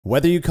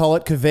Whether you call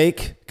it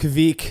Kveik,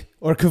 Kvik,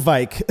 or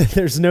Kvike,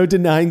 there's no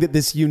denying that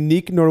this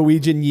unique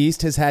Norwegian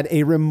yeast has had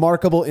a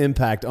remarkable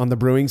impact on the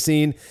brewing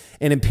scene,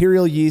 and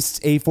Imperial Yeast's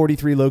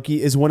A43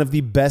 Loki is one of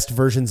the best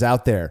versions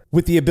out there.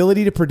 With the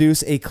ability to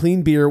produce a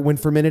clean beer when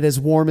fermented as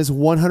warm as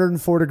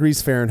 104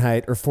 degrees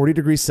Fahrenheit or 40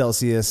 degrees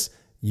Celsius,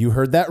 you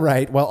heard that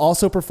right, while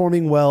also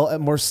performing well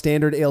at more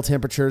standard ale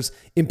temperatures,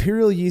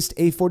 Imperial Yeast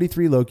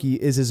A43 Loki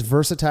is as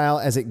versatile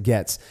as it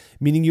gets,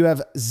 meaning you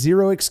have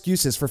zero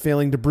excuses for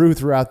failing to brew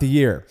throughout the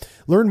year.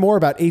 Learn more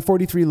about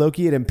A43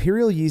 Loki at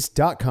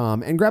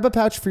imperialyeast.com and grab a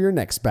pouch for your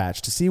next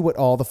batch to see what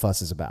all the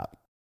fuss is about.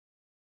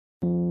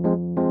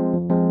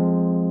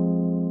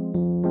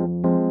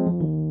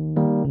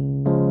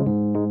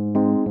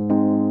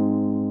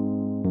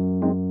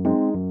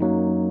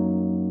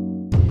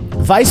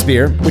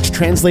 Weissbier, which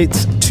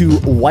translates to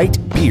white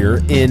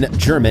beer in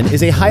German,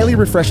 is a highly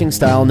refreshing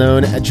style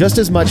known just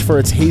as much for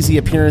its hazy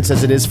appearance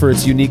as it is for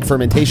its unique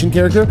fermentation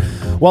character.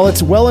 While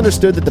it's well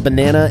understood that the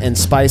banana and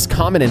spice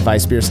common in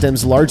Weissbier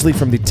stems largely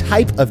from the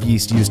type of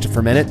yeast used to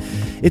ferment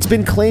it, it's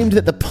been claimed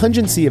that the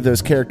pungency of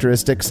those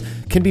characteristics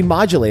can be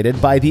modulated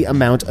by the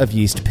amount of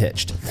yeast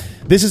pitched.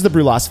 This is the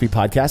Brewlosophy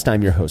Podcast.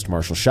 I'm your host,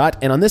 Marshall Schott,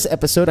 and on this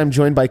episode, I'm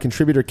joined by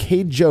contributor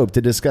Cade Jobe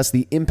to discuss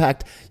the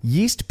impact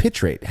yeast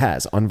pitch rate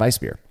has on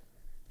Weissbier.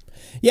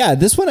 Yeah,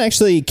 this one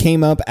actually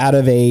came up out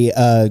of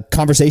a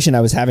conversation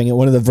I was having at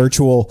one of the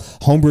virtual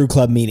homebrew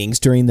club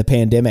meetings during the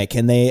pandemic.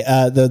 And they,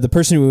 the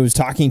person who was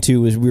talking to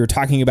was, we were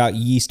talking about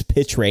yeast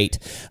pitch rate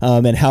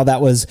and how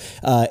that was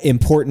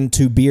important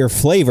to beer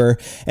flavor.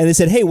 And they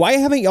said, hey, why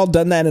haven't y'all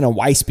done that in a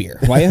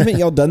Weissbier? Why haven't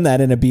y'all done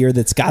that in a beer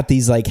that's got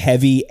these like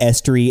heavy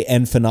estery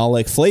and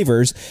phenolic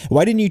flavors?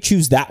 Why didn't you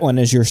choose that one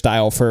as your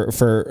style for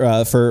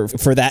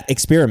that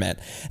experiment?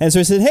 And so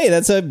I said, hey,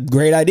 that's a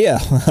great idea.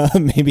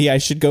 Maybe I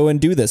should go and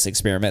do this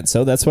experiment.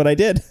 So that's what I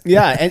did.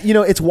 Yeah. And, you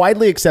know, it's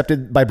widely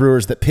accepted by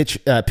brewers that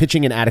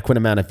pitching an adequate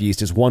amount of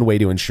yeast is one way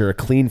to ensure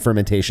clean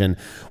fermentation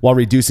while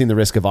reducing the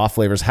risk of off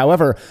flavors.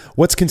 However,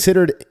 what's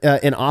considered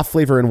an off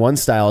flavor in one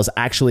style is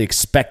actually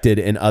expected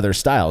in other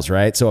styles,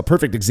 right? So a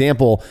perfect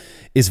example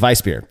is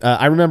Weissbier.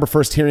 I remember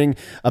first hearing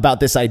about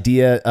this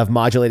idea of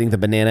modulating the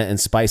banana and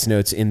spice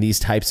notes in these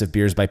types of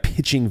beers by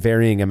pitching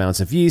varying amounts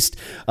of yeast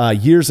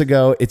years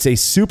ago. It's a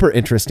super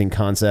interesting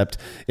concept,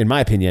 in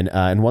my opinion,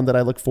 and one that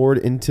I look forward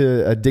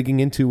into digging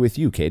into with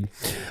you, Cade.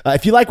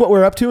 If you like what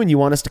we're up to and you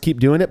want us to keep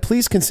doing it,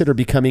 please consider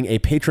becoming a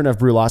patron of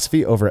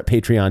Brewlosophy over at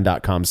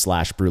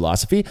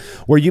patreon.com/Brewlosophy,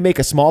 where you make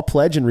a small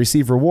pledge and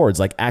receive rewards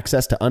like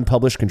access to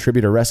unpublished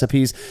contributor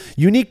recipes,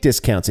 unique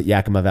discounts at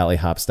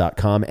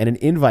YakimaValleyHops.com, and an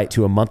invite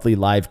to a monthly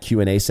live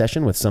Q&A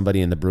session with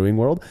somebody in the brewing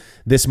world.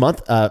 This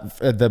month,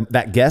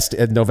 that guest,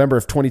 in November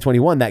of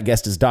 2021, that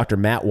guest is Dr.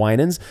 Matt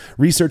Winans,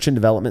 research and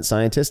development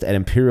scientist at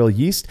Imperial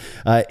Yeast.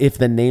 If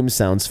the name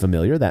sounds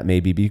familiar, that may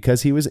be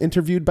because he was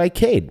interviewed by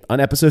Cade on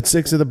episode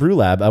 6 of the Brew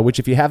Lab, which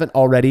if you haven't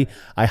already,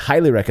 I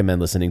highly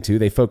recommend listening to.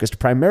 They focused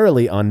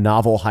primarily on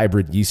novel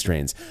hybrid yeast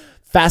strains.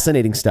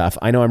 Fascinating stuff.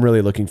 I know I'm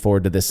really looking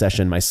forward to this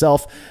session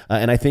myself,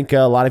 and I think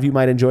a lot of you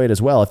might enjoy it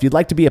as well. If you'd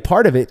like to be a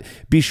part of it,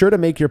 be sure to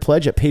make your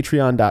pledge at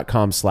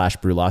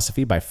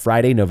patreon.com/Brewlosophy by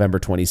Friday, November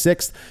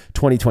 26th,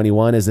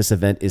 2021, as this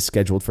event is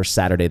scheduled for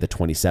Saturday, the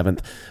 27th.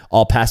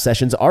 All past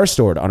sessions are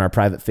stored on our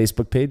private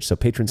Facebook page, so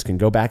patrons can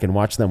go back and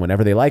watch them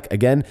whenever they like.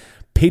 Again,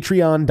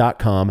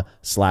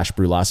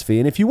 patreon.com/Brewlosophy.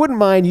 And if you wouldn't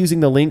mind using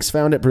the links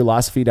found at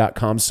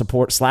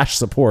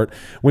brewlosophy.com/support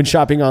when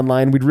shopping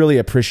online, we'd really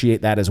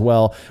appreciate that as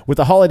well. With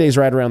the holidays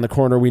right around the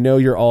corner, we know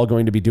you're all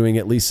going to be doing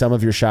at least some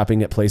of your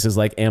shopping at places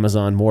like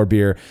Amazon, More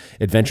Beer,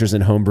 Adventures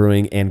in Home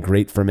Brewing, and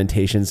Great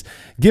Fermentations.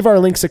 Give our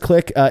links a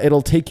click.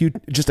 It'll take you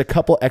just a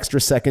couple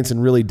extra seconds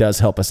and really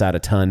does help us out a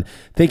ton.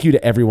 Thank you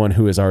to everyone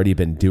who has already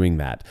been doing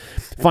that.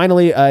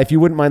 Finally, if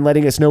you wouldn't mind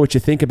letting us know what you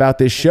think about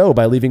this show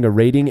by leaving a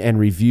rating and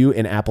review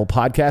in Apple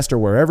Podcast or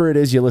wherever it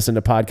is you listen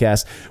to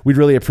podcasts, we'd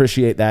really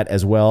appreciate that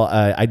as well.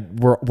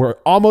 We're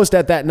almost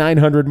at that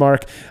 900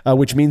 mark,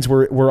 which means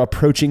we're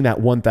approaching that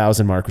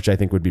 1,000 mark, which I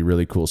think would be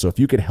really cool. So if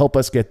you could help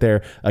us get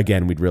there,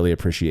 again, we'd really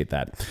appreciate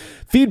that.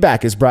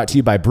 Feedback is brought to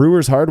you by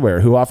Brewers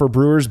Hardware, who offer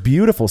brewers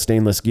beautiful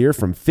stainless gear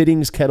from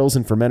fittings, kettles,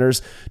 and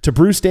fermenters to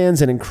brew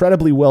stands and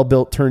incredibly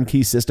well-built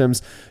turnkey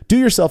systems. Do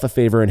yourself a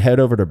favor and head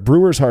over to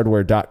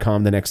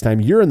brewershardware.com the next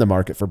time you're in the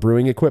market for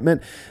brewing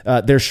equipment.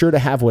 They're sure to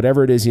have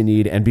whatever it is you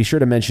need, and be sure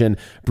to mention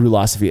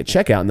Brewlosophy at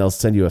checkout and they'll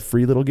send you a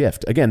free little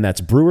gift. Again,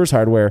 that's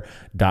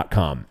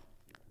brewershardware.com.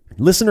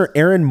 Listener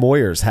Aaron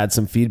Moyers had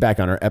some feedback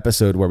on our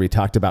episode where we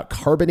talked about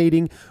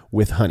carbonating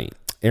with honey.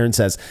 Aaron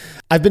says,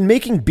 I've been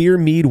making beer,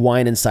 mead,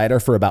 wine, and cider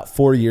for about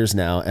 4 years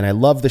now, and I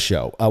love the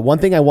show. One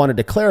thing I wanted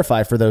to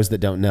clarify for those that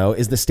don't know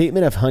is the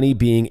statement of honey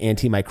being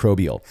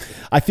antimicrobial.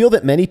 I feel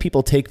that many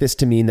people take this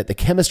to mean that the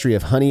chemistry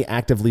of honey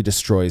actively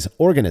destroys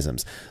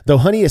organisms. Though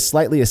honey is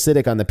slightly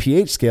acidic on the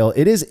pH scale,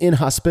 it is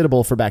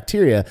inhospitable for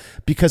bacteria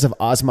because of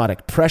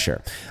osmotic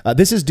pressure.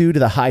 This is due to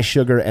the high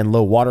sugar and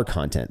low water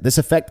content. This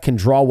effect can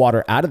draw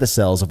water out of the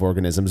cells of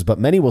organisms, but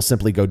many will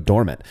simply go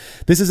dormant.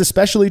 This is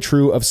especially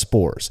true of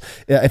spores.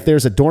 If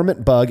there's a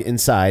dormant bug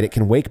inside, it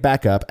can wake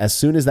back up as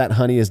soon as that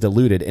honey is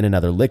diluted in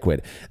another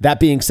liquid. That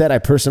being said, I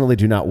personally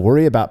do not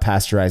worry about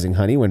pasteurizing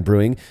honey when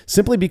brewing,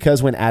 simply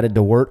because when added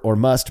to wort or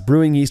must,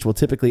 brewing yeast will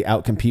typically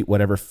outcompete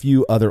whatever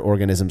few other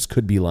organisms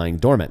could be lying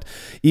dormant.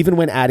 Even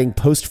when adding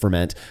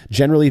post-ferment,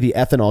 generally the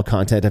ethanol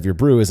content of your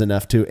brew is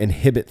enough to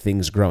inhibit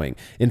things growing.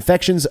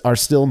 Infections are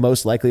still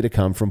most likely to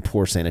come from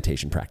poor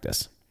sanitation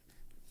practice.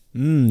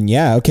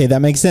 Yeah, okay,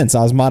 that makes sense.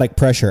 Osmotic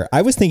pressure.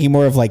 I was thinking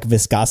more of like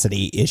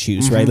viscosity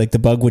issues, right? Like the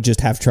bug would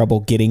just have trouble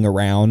getting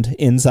around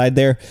inside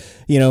there,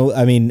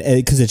 I mean,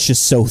 because it's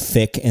just so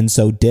thick and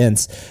so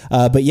dense.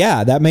 But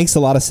yeah, that makes a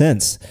lot of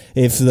sense.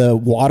 If the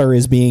water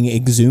is being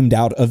exhumed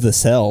out of the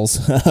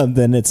cells,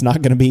 then it's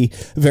not going to be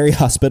very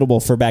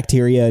hospitable for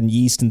bacteria and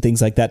yeast and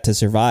things like that to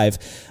survive.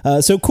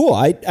 So cool.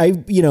 I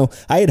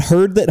had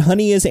heard that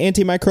honey is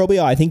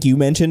antimicrobial. I think you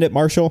mentioned it,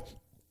 Marshall.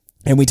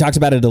 And we talked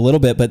about it a little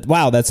bit, but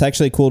wow, that's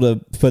actually cool to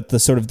put the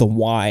sort of the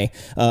why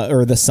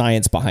or the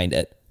science behind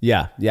it.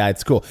 Yeah,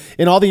 it's cool.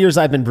 In all the years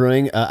I've been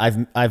brewing,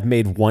 I've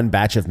made one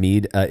batch of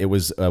mead. It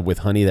was with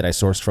honey that I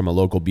sourced from a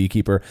local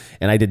beekeeper,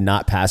 and I did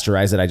not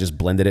pasteurize it. I just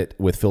blended it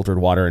with filtered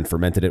water and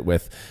fermented it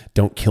with,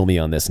 don't kill me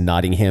on this,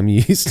 Nottingham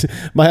yeast.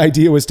 My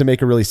idea was to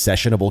make a really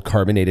sessionable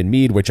carbonated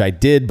mead, which I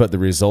did, but the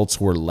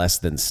results were less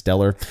than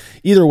stellar.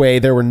 Either way,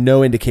 there were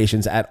no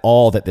indications at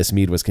all that this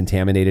mead was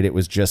contaminated. It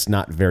was just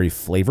not very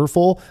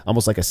flavorful,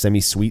 almost like a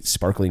semi-sweet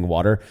sparkling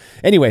water.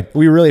 Anyway,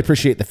 we really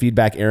appreciate the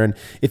feedback, Aaron.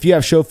 If you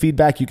have show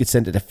feedback, you could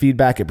send it to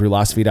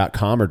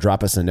feedback@brewlosophy.com or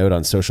drop us a note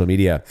on social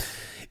media.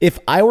 If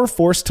I were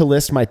forced to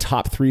list my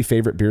top 3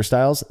 favorite beer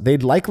styles,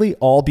 they'd likely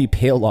all be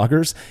pale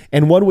lagers,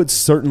 and one would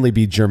certainly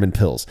be German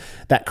Pils.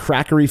 That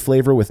crackery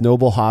flavor with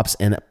noble hops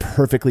and a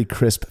perfectly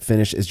crisp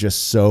finish is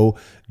just so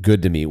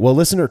good to me. Well,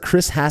 listener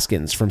Chris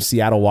Haskins from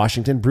Seattle,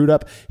 Washington brewed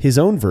up his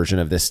own version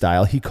of this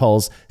style he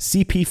calls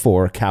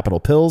CP4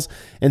 Capital Pils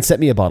and sent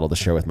me a bottle to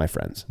share with my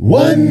friends.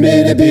 1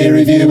 minute beer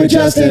review with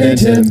Justin and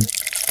Tim.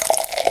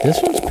 This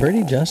one's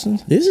pretty, Justin.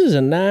 This is a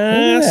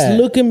nice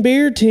looking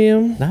beer,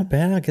 Tim. Not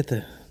bad. I'll get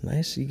the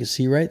nice. You can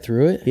see right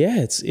through it.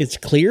 Yeah, it's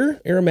clear,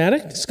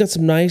 aromatic. It's got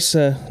some nice,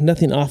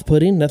 nothing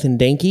off-putting, nothing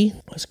danky.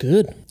 That's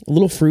good. A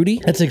little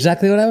fruity. That's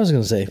exactly what I was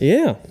going to say.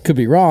 Yeah. Could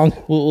be wrong.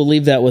 We'll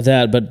leave that with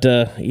that. But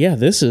yeah,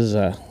 this is...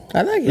 I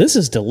like it. This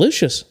is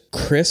delicious.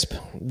 Crisp.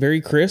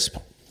 Very crisp.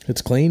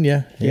 It's clean,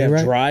 yeah. Yeah,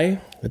 right.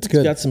 Dry. It's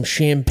good. It's got some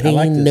champagne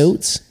like this.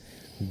 notes.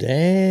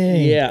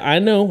 Dang. Yeah, I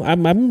know.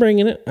 I'm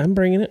bringing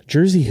it.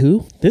 Jersey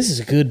Who? This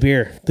is a good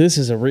beer. This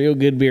is a real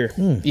good beer.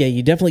 Yeah,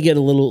 you definitely get a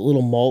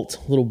little malt,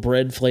 little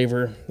bread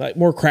flavor, like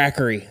more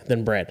crackery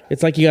than bread.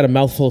 It's like you got a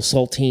mouthful of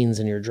saltines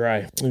and you're dry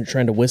and you're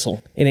trying to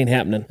whistle. It ain't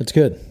happening. It's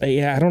good.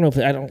 Yeah, I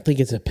don't think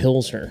it's a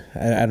Pilsner.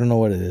 I don't know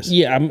what it is.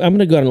 Yeah, I'm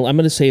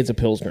gonna say it's a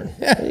Pilsner.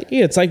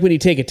 Yeah, it's like when you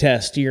take a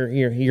test,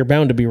 you're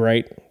bound to be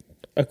right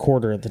a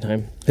quarter of the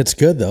time. It's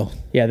good though.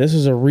 Yeah, this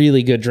is a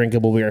really good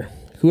drinkable beer.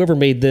 Whoever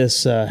made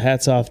this,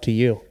 hats off to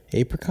you.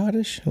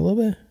 Apricot-ish, a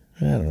little bit.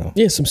 I don't know.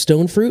 Yeah, some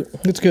stone fruit.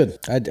 It's good.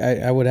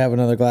 I would have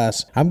another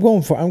glass. I'm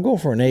going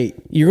for an 8.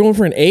 You're going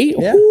for an 8?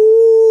 Yeah.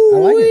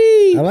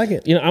 Ooh-wee. I like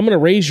it. I'm going to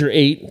raise your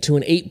 8 to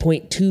an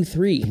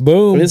 8.23.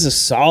 Boom. This is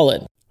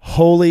solid.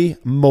 Holy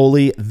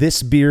moly,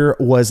 this beer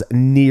was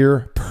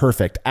near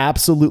perfect.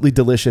 Absolutely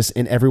delicious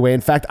in every way. In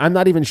fact, I'm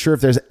not even sure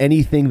if there's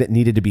anything that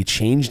needed to be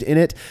changed in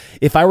it.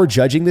 If I were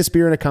judging this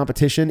beer in a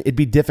competition, it'd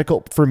be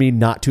difficult for me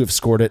not to have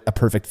scored it a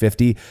perfect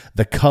 50.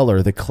 The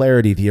color, the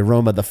clarity, the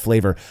aroma, the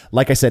flavor.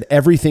 Like I said,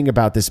 everything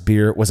about this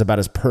beer was about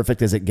as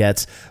perfect as it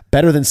gets.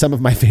 Better than some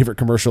of my favorite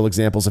commercial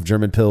examples of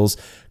German Pils.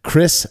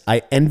 Chris,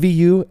 I envy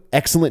you.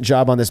 Excellent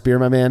job on this beer,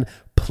 my man.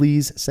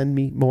 Please send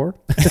me more.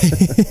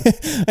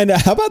 And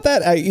how about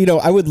that?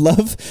 I would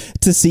love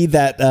to see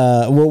that.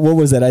 What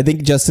was it? I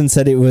think Justin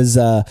said it was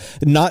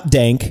not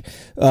dank,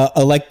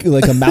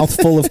 like a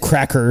mouthful of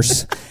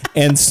crackers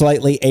and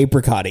slightly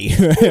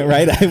apricot-y,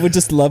 right? I would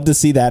just love to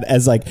see that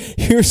as like,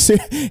 here's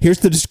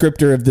the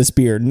descriptor of this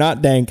beer: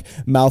 not dank,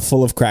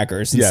 mouthful of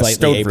crackers and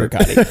slightly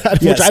apricot-y.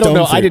 Which I don't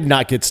know. Fruit. I did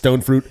not get stone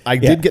fruit. I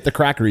did get the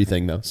crackery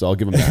thing though, so I'll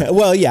give him that.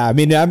 Well, yeah. I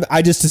mean,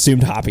 I just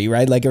assumed hoppy,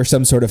 right? Like, or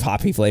some sort of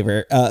hoppy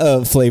flavor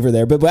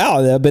there. But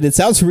wow, but it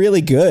sounds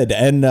really good.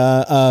 And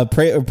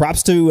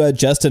props to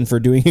Justin for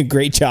doing a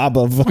great job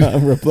of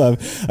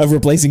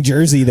replacing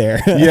Jersey there.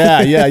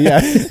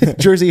 Yeah.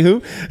 Jersey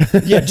Who?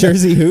 Yeah,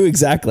 Jersey Who,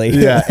 exactly.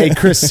 Yeah. Hey,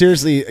 Chris,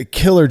 seriously, a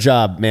killer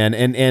job, man.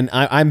 And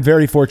I'm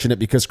very fortunate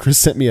because Chris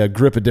sent me a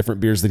grip of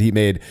different beers that he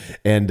made.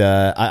 And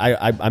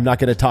I'm not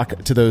going to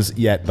talk to those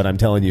yet, but I'm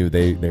telling you,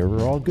 they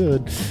were all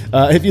good.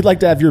 If you'd like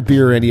to have your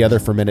beer or any other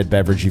fermented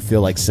beverage you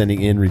feel like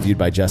sending in reviewed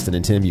by Justin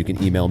and Tim, you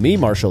can email me,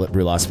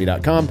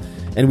 marshall@brewlosophy.com,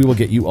 and we will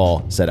get you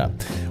all set up.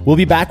 We'll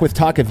be back with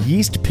talk of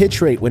yeast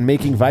pitch rate when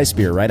making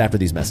Weissbier right after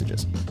these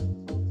messages.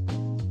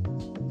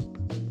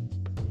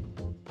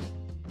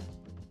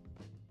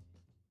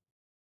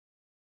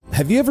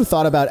 Have Have you ever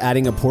thought about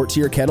adding a port to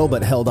your kettle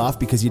but held off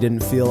because you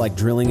didn't feel like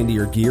drilling into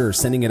your gear or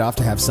sending it off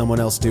to have someone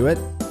else do it?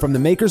 From the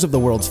makers of the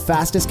world's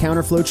fastest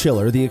counterflow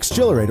chiller, the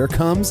Xchillerator,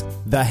 comes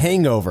the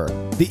Hangover,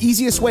 the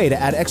easiest way to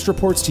add extra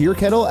ports to your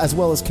kettle as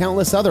well as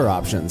countless other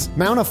options.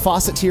 Mount a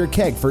faucet to your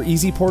keg for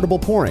easy portable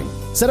pouring.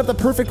 Set up the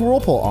perfect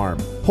whirlpool arm.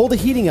 Hold a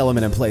heating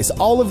element in place.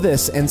 All of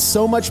this and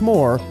so much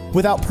more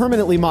without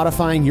permanently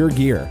modifying your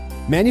gear.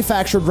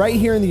 Manufactured right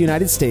here in the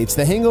United States,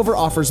 the Hangover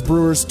offers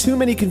brewers too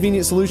many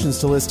convenient solutions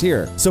to list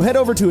here. So head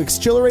over to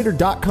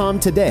xchillerator.com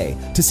today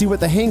to see what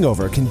the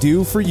Hangover can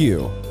do for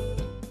you.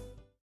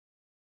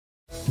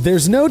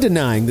 There's no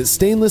denying that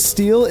stainless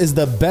steel is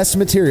the best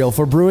material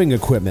for brewing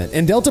equipment,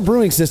 and Delta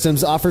Brewing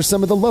Systems offers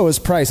some of the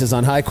lowest prices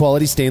on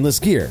high-quality stainless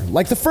gear,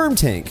 like the Firm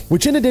Tank,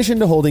 which in addition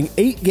to holding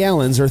 8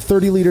 gallons or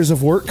 30 liters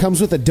of wort,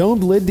 comes with a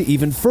domed lid to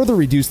even further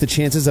reduce the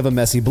chances of a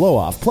messy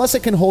blow-off. Plus,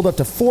 it can hold up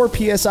to 4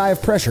 psi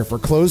of pressure for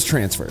closed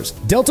transfers.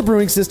 Delta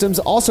Brewing Systems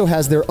also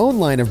has their own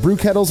line of brew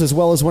kettles as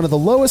well as one of the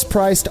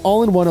lowest-priced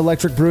all-in-one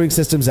electric brewing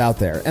systems out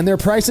there, and their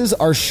prices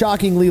are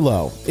shockingly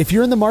low. If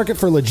you're in the market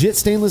for legit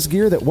stainless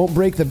gear that won't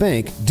break the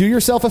bank, do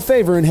yourself a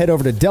favor and head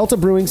over to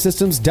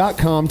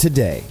deltabrewingsystems.com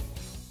today.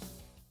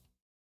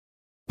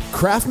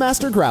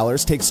 Craftmaster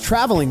Growlers takes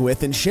traveling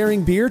with and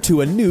sharing beer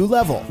to a new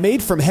level.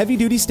 Made from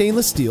heavy-duty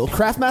stainless steel,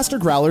 Craftmaster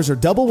Growlers are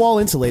double-wall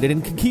insulated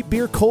and can keep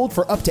beer cold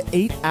for up to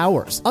 8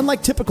 hours.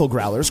 Unlike typical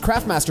growlers,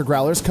 Craftmaster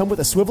Growlers come with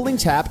a swiveling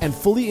tap and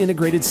fully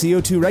integrated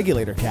CO2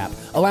 regulator cap,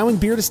 allowing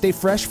beer to stay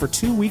fresh for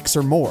 2 weeks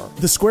or more.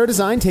 The square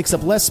design takes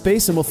up less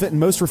space and will fit in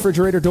most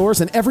refrigerator doors,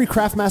 and every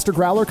Craftmaster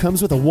Growler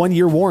comes with a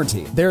 1-year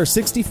warranty. There are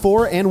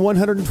 64 and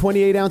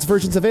 128-ounce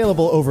versions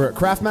available over at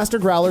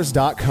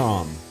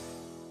craftmastergrowlers.com.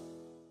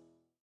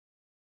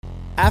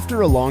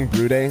 After a long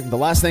brew day, the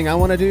last thing I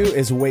want to do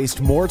is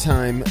waste more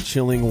time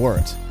chilling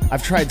wort.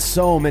 I've tried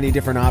so many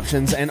different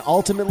options, and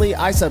ultimately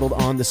I settled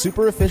on the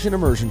super efficient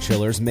immersion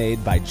chillers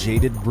made by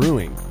Jaded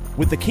Brewing.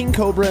 With the King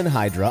Cobra and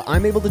Hydra,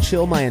 I'm able to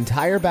chill my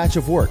entire batch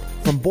of wort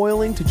from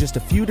boiling to just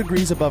a few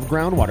degrees above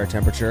groundwater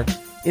temperature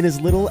in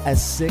as little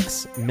as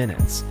 6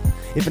 minutes.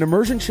 If an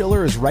immersion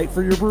chiller is right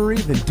for your brewery,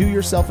 then do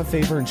yourself a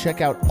favor and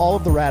check out all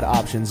of the rad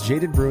options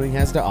Jaded Brewing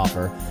has to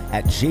offer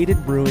at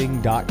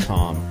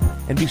jadedbrewing.com.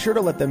 And be sure to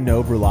let them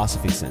know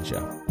Brewlosophy sent you.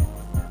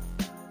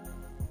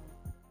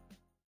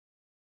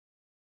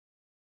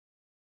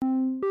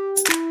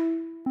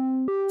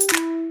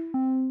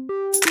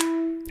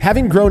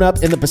 Having grown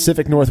up in the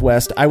Pacific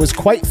Northwest, I was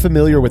quite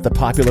familiar with the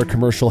popular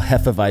commercial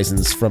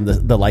Hefeweizens from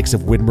the likes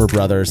of Widmer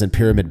Brothers and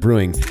Pyramid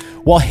Brewing.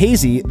 While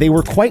hazy, they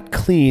were quite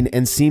clean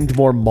and seemed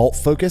more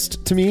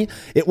malt-focused to me.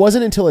 It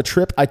wasn't until a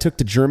trip I took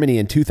to Germany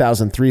in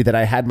 2003 that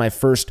I had my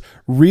first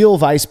real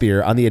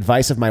Weissbier on the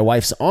advice of my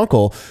wife's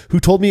uncle, who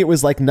told me it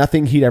was like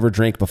nothing he'd ever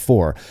drank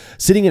before.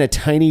 Sitting in a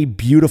tiny,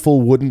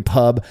 beautiful wooden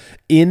pub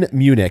in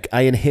Munich,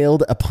 I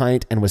inhaled a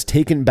pint and was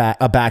taken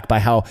aback by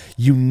how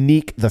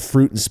unique the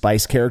fruit and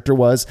spice character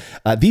was.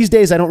 These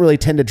days, I don't really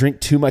tend to drink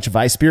too much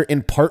Weissbier,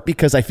 in part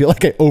because I feel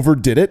like I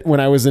overdid it when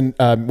I was in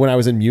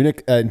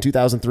Munich in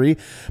 2003.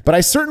 But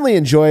I certainly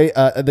enjoy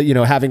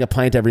having a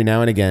pint every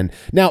now and again.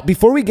 Now,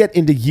 before we get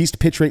into yeast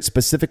pitch rate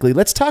specifically,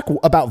 let's talk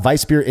about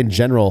Weissbier in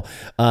general,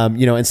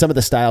 and some of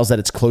the styles that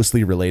it's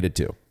closely related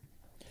to.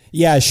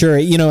 Yeah, sure.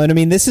 And I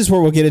mean, this is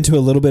where we'll get into a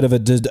little bit of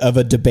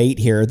a debate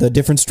here. The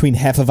difference between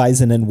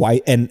Hefeweizen and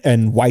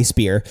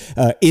Weissbier.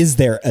 Is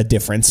there a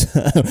difference?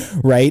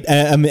 Right?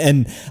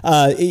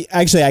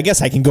 Actually, I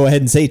guess I can go ahead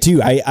and say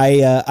too.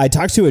 I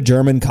talked to a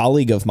German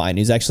colleague of mine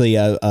who's actually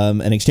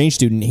an exchange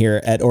student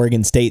here at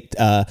Oregon State,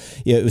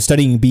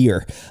 studying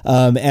beer.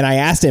 And I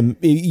asked him,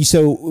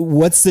 so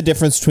what's the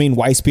difference between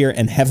Weissbier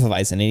and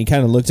Hefeweizen? And he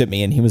kind of looked at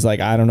me and he was like,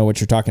 I don't know what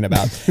you're talking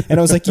about. And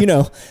I was like,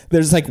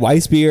 there's like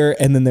Weissbier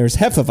and then there's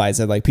Hefeweizen.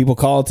 Like people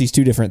call it these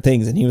two different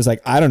things. And he was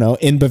like, I don't know.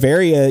 In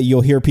Bavaria, you'll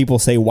hear people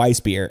say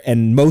Weissbier,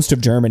 and most of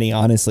Germany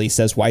honestly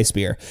says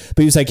Weissbier.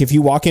 But he was like, if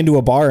you walk into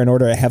a bar and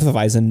order a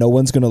Hefeweizen, no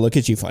one's going to look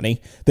at you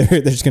funny. They're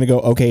just going to go,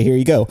 okay, here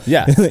you go.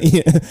 Yeah.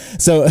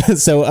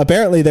 So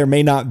apparently there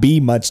may not be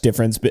much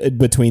difference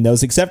between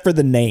those, except for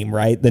the name,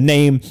 right? The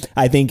name,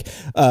 I think,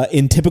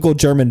 in typical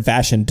German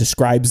fashion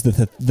describes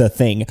the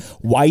thing.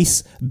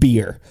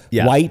 Weissbier.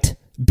 Yeah. White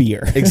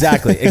beer.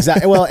 Exactly.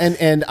 Well,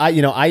 and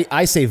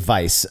I say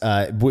Weiss.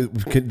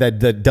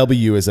 The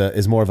W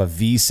is more of a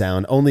V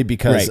sound, only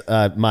because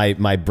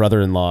my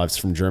brother-in-law is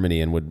from Germany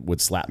and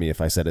would slap me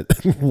if I said it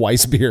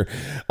Weissbier.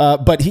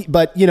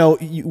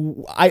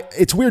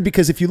 It's weird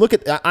because if you look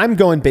at, I'm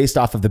going based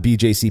off of the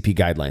BJCP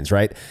guidelines,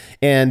 right?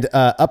 And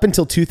up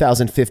until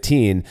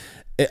 2015.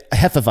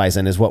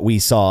 Hefeweizen is what we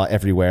saw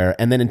everywhere.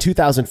 And then in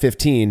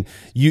 2015,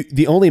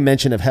 the only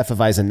mention of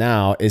Hefeweizen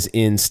now is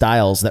in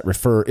styles that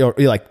refer, or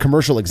like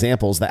commercial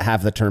examples that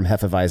have the term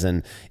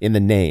Hefeweizen in the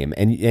name.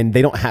 And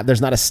they don't have,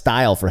 there's not a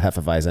style for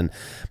Hefeweizen.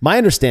 My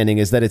understanding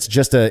is that it's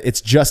just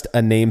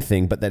a name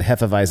thing, but that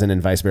Hefeweizen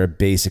and Weissbier are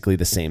basically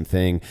the same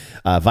thing.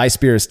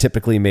 Weissbier is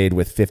typically made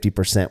with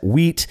 50%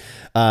 wheat.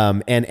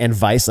 And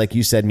Weiss, like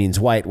you said, means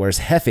white, whereas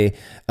Hefe,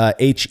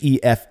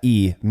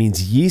 Hefe,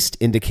 means yeast,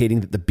 indicating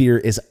that the beer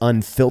is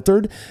unfiltered.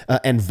 unfiltered,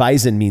 and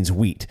Weizen means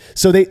wheat.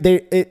 So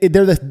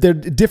they're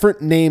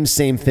different names,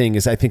 same thing,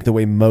 is I think the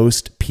way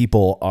most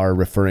people are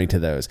referring to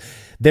those.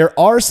 There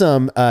are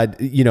some,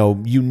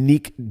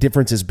 unique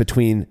differences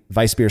between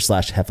Weissbier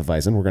 /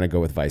 Hefeweizen. We're going to go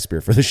with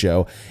Weissbier for the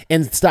show,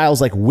 and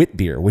styles like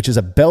Witbier, which is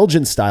a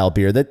Belgian style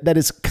beer that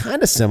is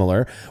kind of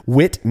similar.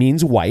 Wit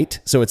means white,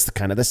 so it's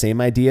kind of the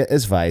same idea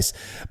as Weiss,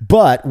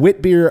 but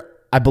Witbier,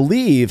 I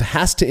believe,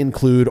 has to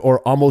include, or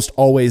almost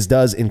always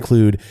does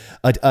include,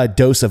 a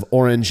dose of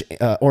orange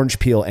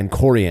peel and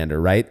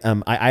coriander, right?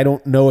 I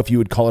don't know if you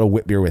would call it a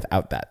wit beer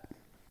without that.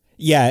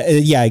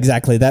 Yeah,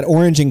 exactly. That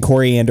orange and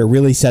coriander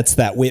really sets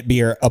that wit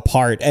beer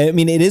apart. I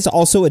mean, it is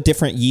also a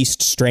different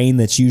yeast strain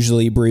that's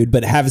usually brewed,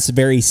 but has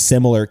very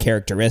similar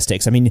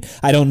characteristics. I mean,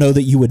 I don't know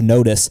that you would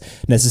notice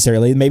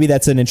necessarily. Maybe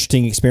that's an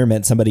interesting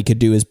experiment somebody could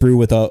do, is brew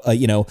with the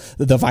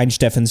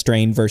Weihenstephan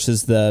strain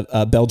versus the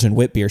Belgian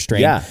wit beer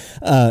strain. Yeah.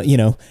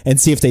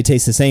 And see if they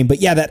taste the same. But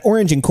yeah, that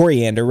orange and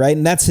coriander, right?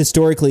 And that's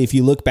historically, if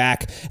you look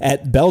back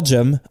at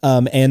Belgium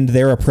and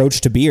their approach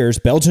to beers,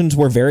 Belgians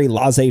were very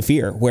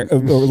laissez-faire,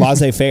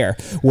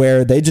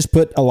 where they just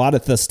put a lot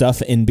of the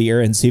stuff in beer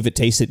and see if it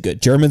tasted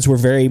good. Germans were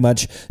very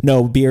much,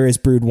 no, beer is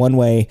brewed one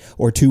way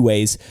or two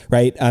ways,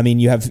 right? I mean,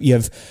 you have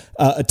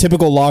a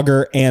typical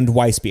lager and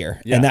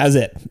Weissbier, and that's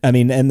it. I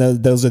mean, and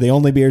those are the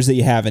only beers that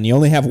you have, and you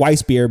only have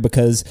Weissbier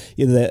because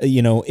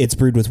it's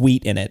brewed with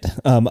wheat in it.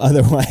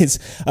 Otherwise,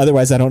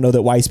 I don't know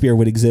that Weissbier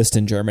would exist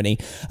in Germany.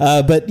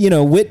 But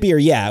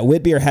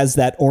Witbier has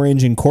that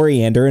orange and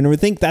coriander, and I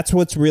think that's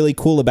what's really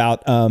cool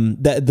about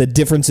the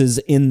differences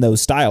in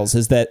those styles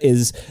is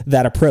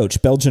that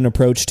approach, Belgian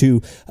approach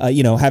to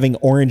having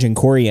orange and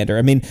coriander.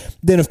 I mean,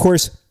 then of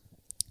course,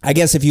 I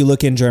guess if you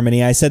look in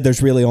Germany, I said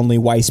there's really only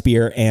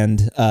Weissbier and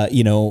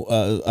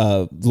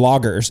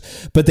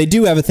lagers, but they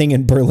do have a thing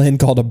in Berlin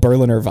called a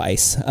Berliner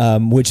Weiss,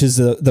 which is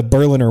the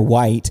Berliner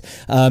White,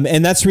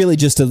 and that's really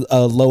just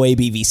a low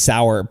ABV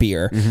sour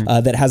beer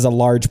that has a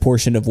large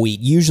portion of wheat,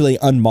 usually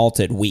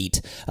unmalted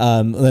wheat,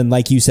 and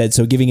like you said,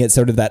 so giving it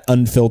sort of that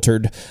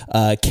unfiltered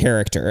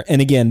character.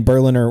 And again,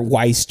 Berliner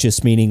Weiss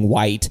just meaning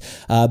white,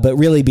 but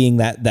really being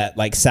that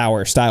like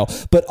sour style.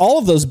 But all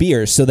of those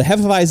beers, so the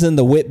Hefeweizen,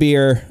 the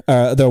Witbier,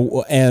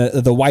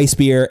 the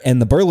Weissbier and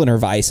the Berliner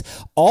Weiss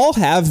all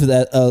have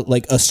that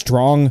like a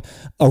strong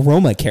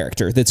aroma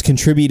character that's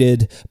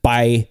contributed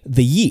by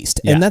the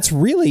yeast, and that's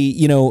really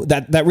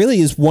that really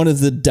is one of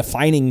the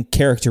defining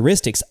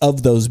characteristics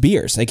of those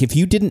beers. Like if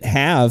you didn't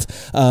have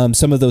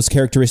some of those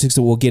characteristics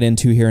that we'll get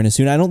into here in a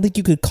soon, I don't think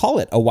you could call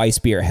it a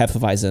Weissbier,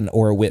 Hefeweizen,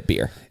 or a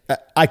Witbier.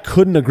 I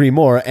couldn't agree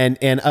more, and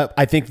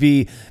I think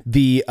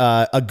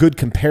a good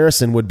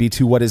comparison would be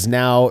to what is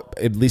now,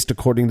 at least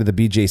according to the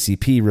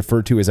BJCP,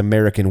 referred to as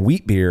American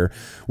wheat beer,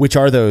 which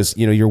are those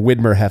your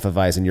Widmer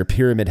Hefeweizen, your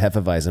Pyramid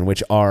Hefeweizen,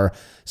 which are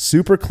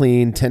super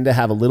clean, tend to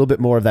have a little bit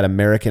more of that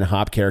American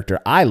hop character.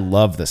 I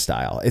love the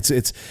style.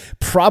 It's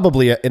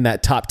probably in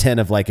that top 10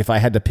 of, like, if I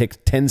had to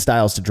pick 10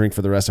 styles to drink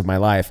for the rest of my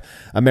life,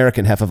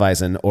 American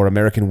Hefeweizen or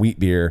American wheat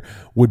beer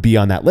would be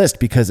on that list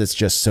because it's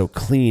just so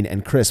clean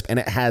and crisp, and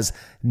it has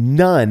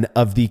none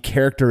of the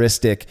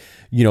characteristic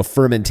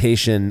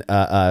fermentation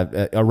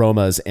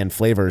aromas and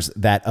flavors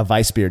that a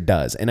Weissbier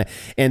does.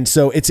 And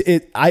so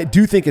I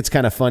do think it's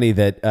kind of funny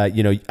that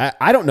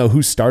I don't know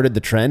who started the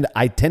trend.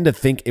 I tend to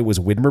think it was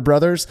Widmer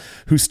Brothers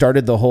who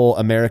started the whole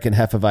American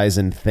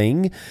Hefeweizen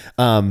thing.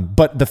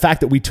 But the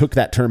fact that we took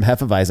that term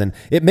Hefeweizen,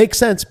 it makes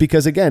sense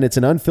because, again, it's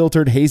an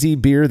unfiltered hazy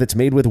beer that's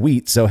made with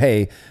wheat. So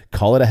hey,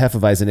 call it a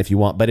Hefeweizen if you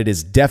want, but it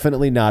is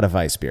definitely not a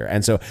Weissbier.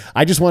 And so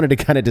I just wanted to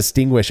kind of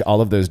distinguish all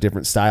of those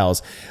different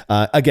styles.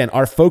 Again,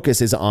 our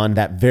focus is on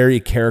that very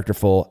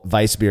characterful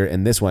Weissbier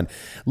in this one.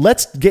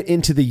 Let's get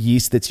into the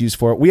yeast that's used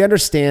for it. We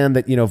understand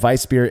that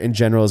Weissbier in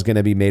general is going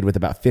to be made with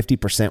about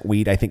 50%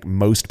 wheat. I think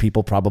most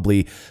people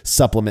probably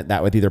supplement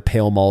that with either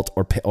pale malt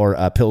or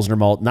Pilsner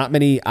malt. Not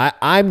many.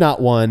 I'm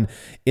not one.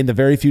 In the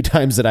very few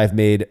times that I've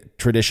made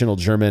traditional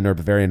German or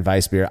Bavarian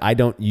Weissbier, I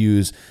don't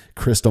use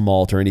crystal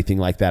malt or anything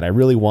like that. I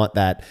really want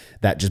that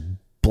just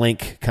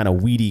blank kind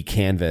of weedy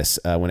canvas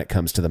when it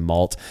comes to the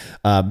malt.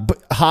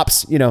 But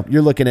hops,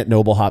 you're looking at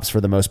noble hops for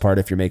the most part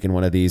if you're making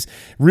one of these.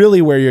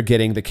 Really where you're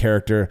getting the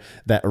character,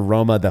 that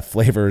aroma, the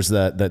flavors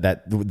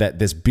that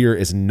this beer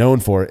is known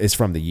for is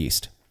from the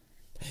yeast.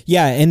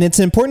 Yeah, and it's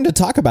important to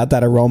talk about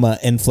that aroma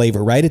and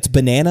flavor, right? It's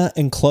banana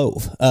and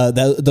clove.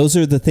 Those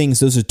are the things.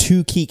 Those are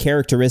two key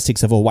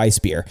characteristics of a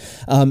Weissbier.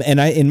 And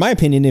in my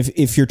opinion,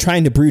 if you're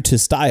trying to brew to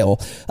style,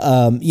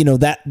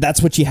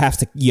 that's what you have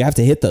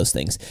to hit those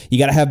things. You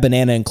got to have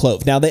banana and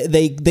clove. Now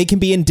they can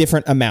be in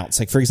different amounts.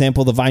 Like for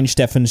example, the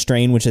Weihenstephan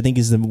strain, which I think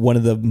is one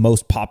of the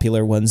most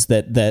popular ones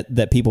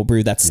that people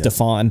brew. That's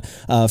Stefan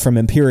from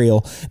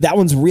Imperial. That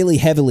one's really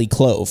heavily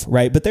clove,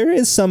 right? But there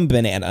is some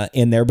banana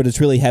in there, but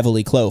it's really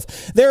heavily clove.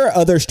 There are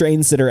other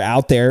strains that are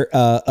out there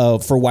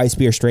for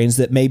Weissbier strains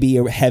that may be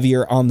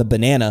heavier on the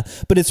banana,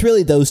 but it's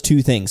really those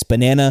two things,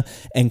 banana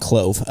and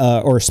clove,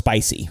 or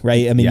spicy,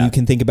 right? I mean, you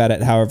can think about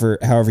it however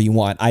you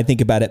want. I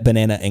think about it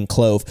banana and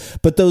clove,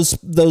 but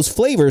those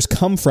flavors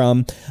come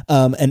from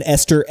an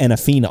ester and a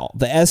phenol.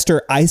 The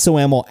ester,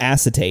 isoamyl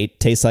acetate,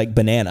 tastes like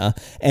banana,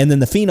 and then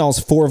the phenol's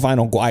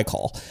 4-vinyl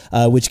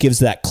glycol, which gives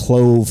that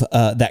clove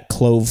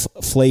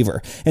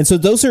flavor. And so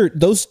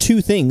those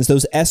two things,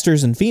 those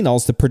esters and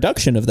phenols, the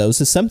production of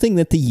those is something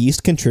that the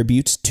yeast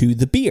contributes to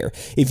the beer.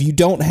 If you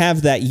don't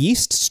have that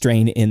yeast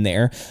strain in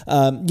there,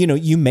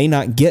 you may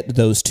not get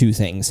those two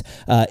things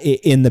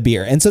in the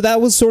beer. And so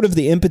that was sort of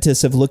the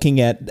impetus of looking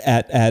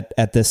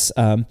at this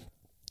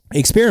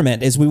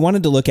experiment, is we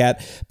wanted to look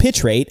at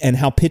pitch rate and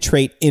how pitch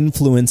rate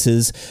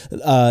influences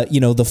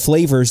the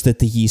flavors that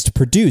the yeast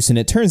produce. And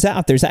it turns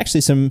out there's actually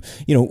some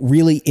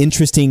really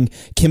interesting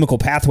chemical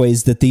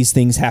pathways that these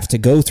things have to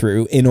go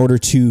through in order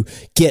to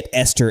get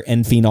ester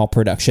and phenol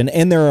production.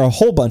 And there are a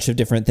whole bunch of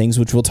different things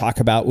which we'll talk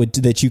about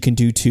that you can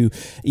do to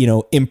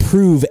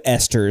improve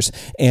esters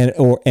and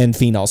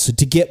phenols, so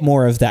to get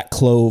more of that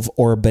clove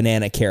or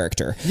banana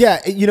character.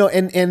 Yeah,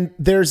 and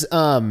there's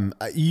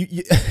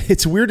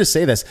it's weird to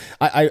say this.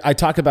 I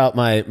talk about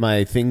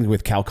my thing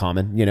with Cow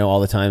Common,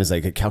 all the time, is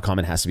like Cow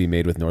Common has to be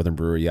made with Northern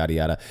Brewer, yada,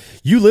 yada.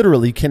 You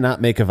literally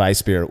cannot make a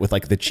Weissbier with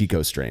like the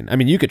Chico strain. I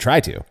mean, you could try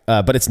to,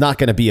 but it's not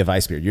going to be a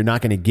Weissbier. You're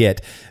not going to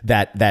get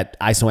that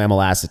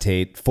isoamyl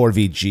acetate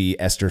 4VG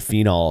ester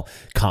phenol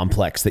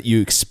complex that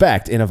you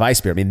expect in a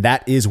Weissbier. I mean,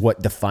 that is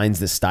what defines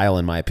this style,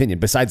 in my opinion,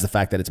 besides the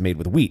fact that it's made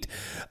with wheat.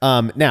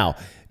 Now,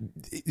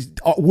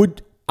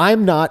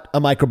 I'm not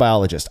a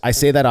microbiologist. I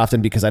say that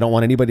often because I don't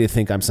want anybody to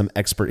think I'm some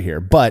expert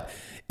here, but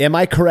am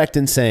I correct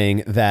in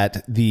saying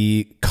that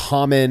the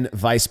common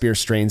Weissbier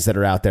strains that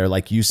are out there,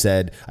 like you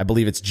said, I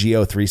believe it's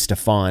GO3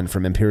 Stefan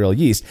from Imperial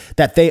Yeast,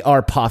 that they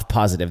are POF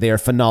positive? They are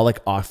phenolic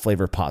off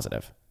flavor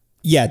positive?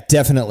 Yeah,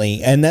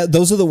 definitely. And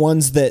those are the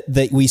ones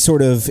that we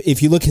sort of,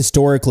 if you look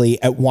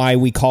historically at why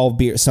we call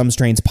some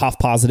strains POF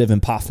positive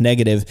and POF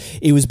negative,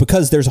 it was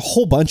because there's a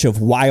whole bunch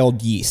of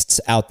wild yeasts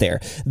out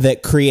there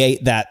that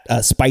create that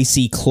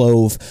spicy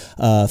clove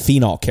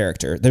phenol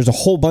character. There's a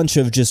whole bunch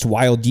of just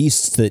wild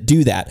yeasts that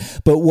do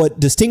that. But what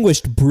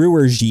distinguished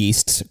brewers'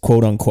 yeasts,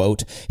 quote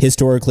unquote,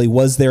 historically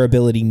was their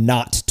ability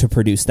not to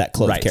produce that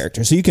clove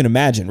character. So you can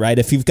imagine, right?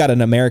 If you've got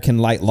an American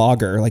light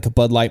lager, like a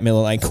Bud Light,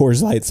 Miller Lite,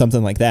 Coors Light,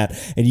 something like that,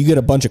 and you get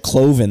a bunch of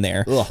clove in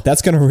there,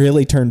 that's going to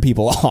really turn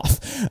people off.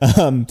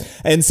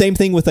 And same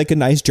thing with like a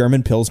nice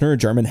German Pilsner or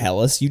German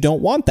Helles. You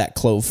don't want that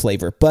clove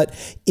flavor, but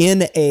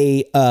in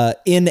a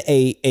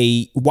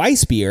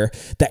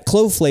Weissbier, that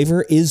clove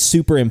flavor is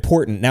super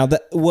important. Now,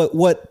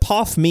 what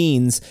POF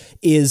means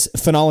is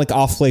phenolic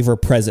off flavor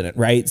present,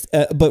 right?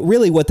 But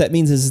really what that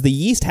means is the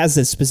yeast has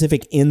this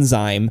specific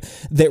enzyme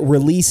that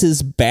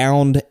releases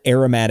bound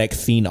aromatic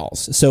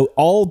phenols. So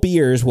all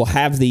beers will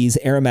have these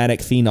aromatic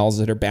phenols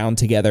that are bound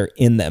together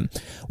in them.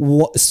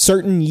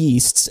 Certain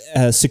yeasts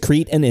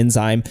secrete an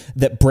enzyme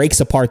that breaks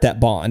apart that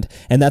bond,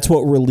 and that's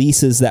what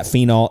releases that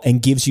phenol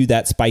and gives you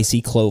that spicy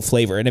clove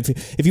flavor. And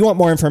if you want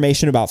more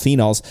information about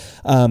phenols,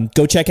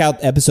 go check out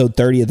episode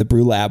 30 of the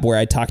Brew Lab, where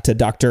I talked to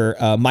Dr.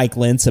 Mike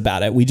Lentz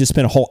about it. We just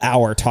spent a whole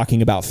hour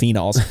talking about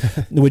phenols,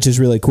 which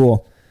is really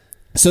cool.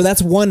 So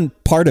that's one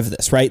part of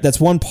this, right? That's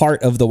one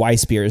part of the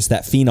Weissbier, is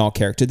that phenol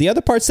character. The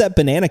other part's that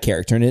banana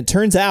character, and it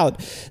turns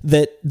out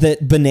that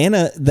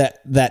banana,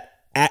 that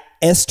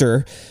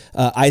ester,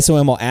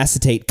 isoamyl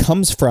acetate,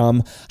 comes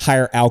from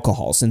higher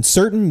alcohols. And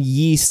certain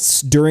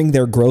yeasts during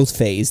their growth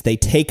phase, they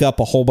take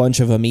up a whole bunch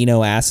of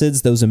amino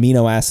acids. Those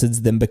amino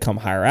acids then become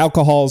higher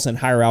alcohols, and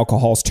higher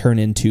alcohols turn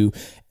into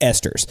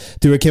esters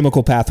through a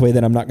chemical pathway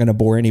that I'm not going to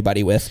bore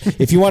anybody with.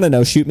 If you want to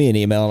know, shoot me an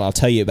email and I'll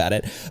tell you about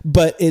it.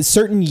 But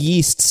certain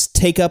yeasts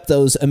take up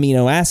those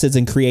amino acids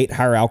and create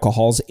higher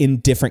alcohols in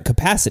different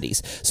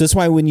capacities. So that's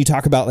why when you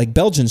talk about like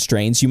Belgian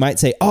strains, you might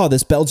say, oh,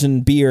 this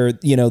Belgian beer,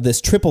 this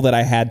triple that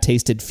I had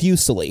tasted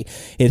fusily.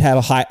 It had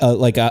a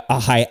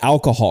high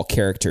alcohol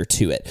character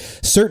to it.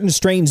 Certain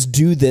strains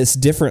do this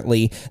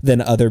differently than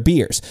other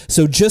beers.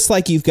 So just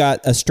like you've got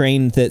a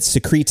strain that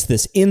secretes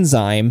this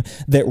enzyme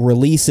that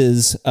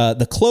releases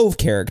the clove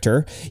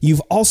character, you've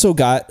also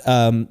got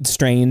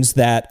strains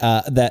that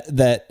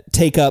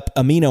take up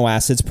amino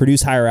acids,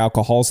 produce higher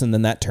alcohols, and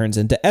then that turns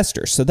into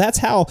esters. So that's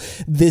how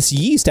this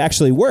yeast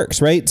actually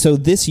works, right? So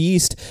this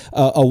yeast,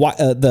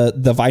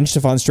 the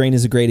Weihenstephan strain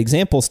is a great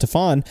example,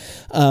 Stefan,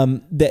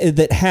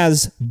 that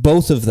has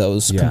both of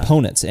those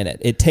components in it.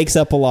 It takes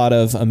up a lot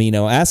of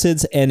amino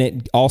acids, and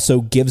it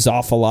also gives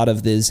off a lot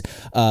of these,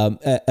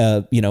 bound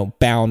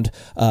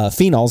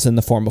phenols in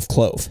the form of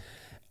clove.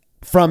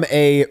 From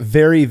a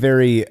very,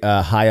 very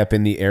high up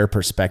in the air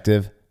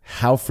perspective,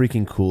 how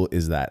freaking cool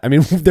is that? I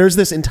mean, there's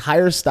this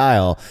entire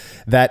style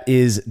that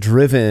is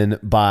driven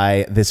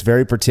by this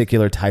very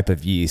particular type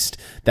of yeast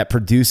that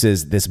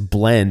produces this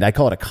blend. I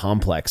call it a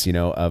complex,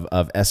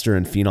 of ester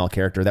and phenol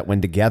character that when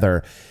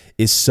together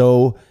is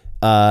so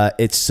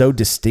It's so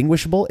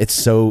distinguishable. It's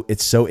so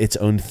its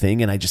own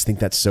thing, and I just think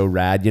that's so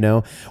rad.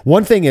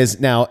 One thing is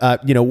now,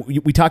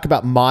 we talk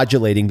about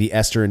modulating the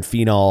ester and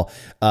phenol,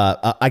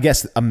 I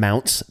guess,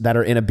 amounts that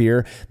are in a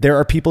beer. There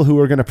are people who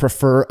are going to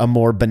prefer a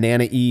more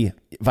banana-y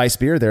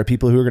Weissbier. There are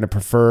people who are going to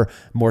prefer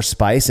more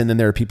spice, and then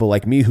there are people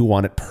like me who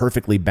want it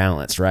perfectly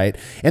balanced, right?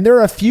 And there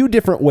are a few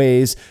different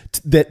ways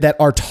that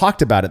are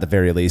talked about, at the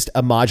very least,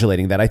 of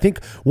modulating that. I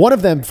think one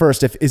of them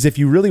first, is if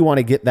you really want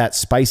to get that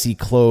spicy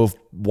clove,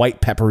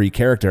 white peppery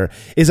character,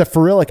 is a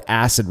ferulic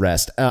acid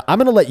rest. I'm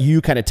going to let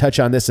you kind of touch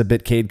on this a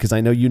bit, Cade, because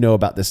I know you know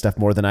about this stuff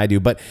more than I do.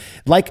 But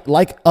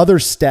like other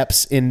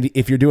steps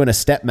if you're doing a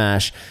step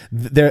mash,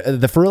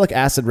 the ferulic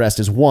acid rest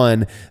is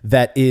one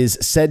that is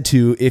said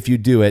to, if you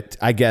do it,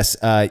 I guess,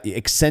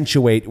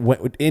 accentuate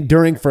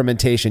during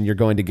fermentation, you're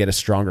going to get a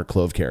stronger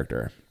clove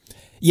character.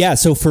 Yeah,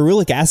 so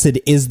ferulic acid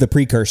is the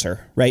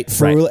precursor, right?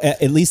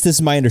 At least this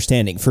is my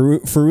understanding.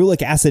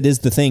 Ferulic acid is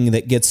the thing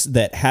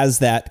that has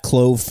that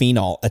clove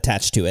phenol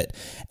attached to it,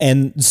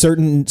 and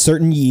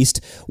certain yeast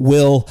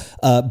will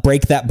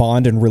break that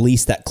bond and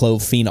release that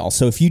clove phenol.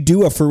 So if you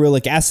do a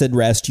ferulic acid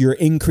rest, you're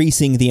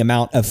increasing the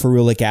amount of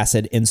ferulic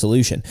acid in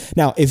solution.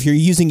 Now, if you're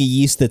using a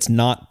yeast that's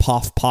not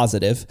POF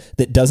positive,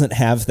 that doesn't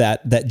have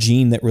that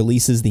gene that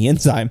releases the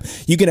enzyme,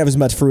 you can have as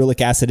much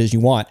ferulic acid as you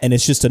want, and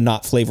it's just a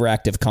not flavor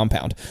active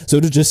compound. So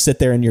it'll just sit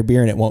there in your beer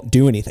and it won't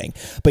do anything.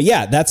 But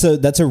yeah, that's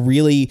a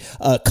really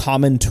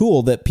common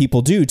tool that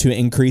people do to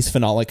increase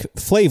phenolic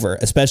flavor,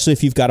 especially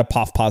if you've got a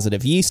POF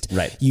positive yeast.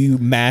 Right. You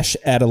mash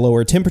at a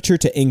lower temperature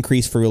to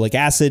increase ferulic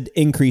acid,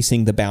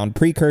 increasing the bound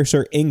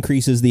precursor,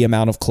 increases the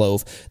amount of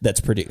clove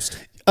that's produced.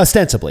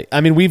 Ostensibly.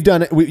 I mean, we've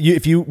done, we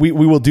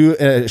will do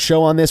a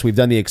show on this. We've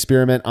done the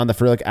experiment on the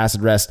ferulic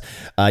acid rest.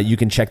 You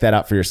can check that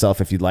out for yourself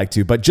if you'd like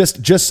to. But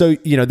just so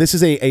you know, this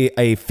is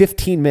a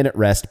 15-minute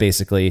rest,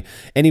 basically,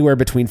 anywhere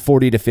between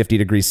 40 to 50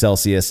 degrees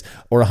Celsius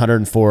or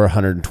 104,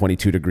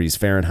 122 degrees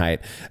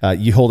Fahrenheit.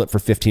 You hold it for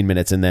 15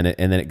 minutes and then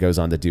it goes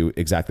on to do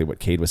exactly what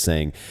Cade was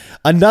saying.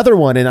 Another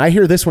one, and I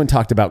hear this one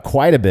talked about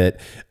quite a bit,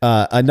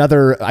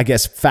 another, I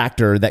guess,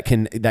 factor that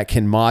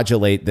can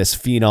modulate this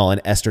phenol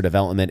and ester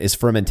development is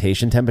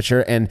fermentation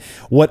temperature. And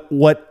what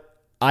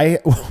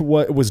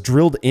was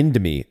drilled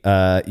into me,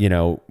 on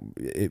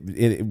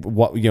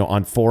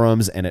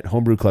forums and at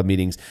homebrew club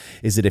meetings,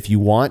 is that if you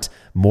want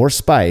more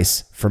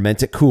spice,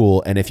 ferment it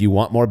cool, and if you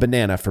want more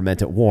banana,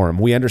 ferment it warm.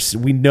 We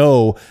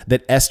know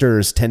that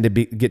esters tend to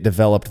get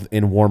developed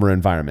in warmer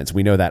environments.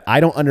 We know that. I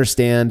don't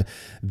understand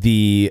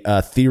the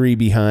theory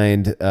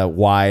behind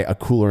why a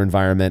cooler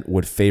environment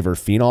would favor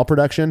phenol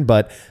production,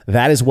 but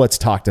that is what's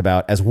talked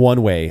about as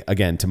one way,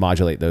 again, to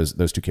modulate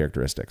those two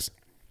characteristics.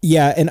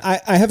 Yeah, and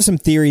I have some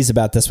theories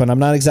about this one. I'm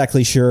not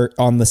exactly sure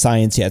on the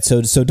science yet,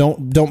 so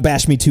don't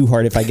bash me too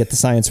hard if I get the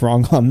science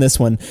wrong on this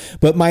one.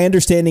 But my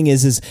understanding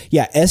is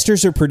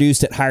esters are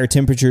produced at higher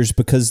temperatures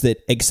because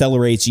that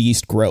accelerates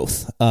yeast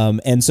growth.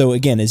 And so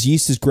again, as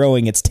yeast is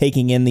growing, it's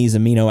taking in these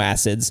amino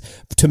acids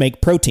to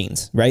make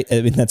proteins, right?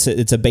 I mean,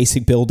 it's a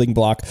basic building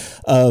block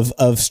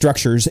of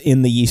structures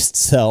in the yeast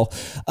cell.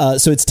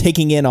 So it's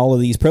taking in all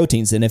of these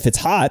proteins, and if it's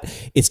hot,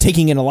 it's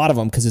taking in a lot of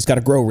them because it's got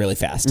to grow really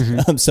fast.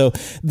 Mm-hmm. So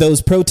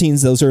those proteins,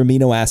 those are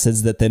amino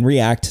acids that then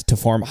react to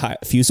form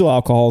fusel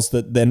alcohols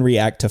that then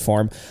react to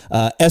form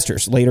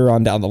esters later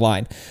on down the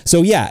line.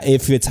 So yeah,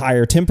 if it's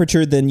higher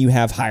temperature, then you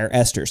have higher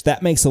esters.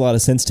 That makes a lot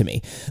of sense to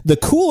me. The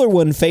cooler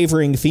one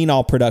favoring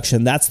phenol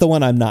production, that's the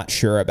one I'm not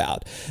sure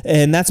about.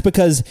 And that's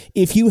because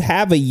if you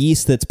have a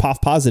yeast that's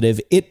POF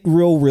positive, it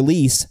will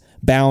release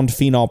bound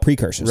phenol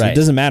precursors. Right. It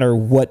doesn't matter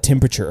what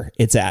temperature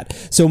it's at.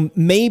 So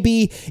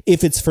maybe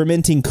if it's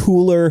fermenting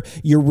cooler,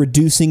 you're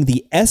reducing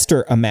the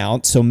ester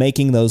amount, so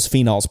making those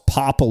phenols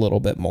pop a little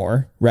bit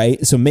more,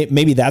 right? So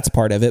maybe that's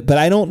part of it. But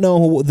I don't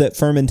know that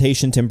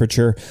fermentation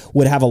temperature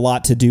would have a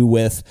lot to do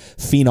with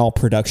phenol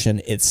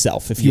production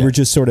itself if you were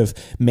just sort of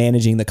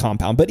managing the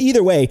compound. But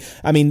either way,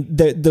 I mean,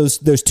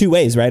 there's two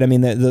ways, right? I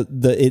mean,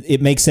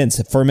 it makes sense.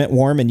 Ferment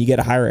warm and you get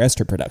a higher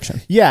ester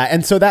production. Yeah,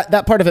 and so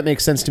that part of it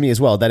makes sense to me as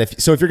well. That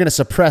if you're going to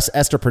suppress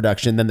ester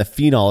production, then the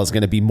phenol is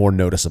going to be more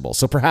noticeable.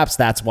 So perhaps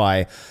that's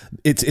why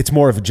it's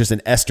more of just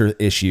an ester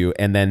issue,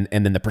 and then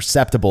the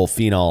perceptible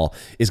phenol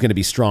is going to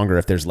be stronger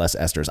if there's less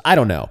esters. I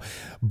don't know.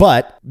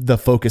 But the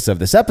focus of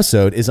this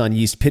episode is on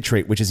yeast pitch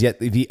rate, which is yet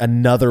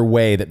another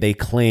way that they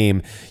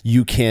claim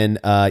you can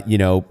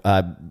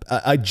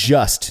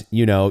adjust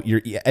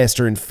your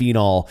ester and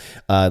phenol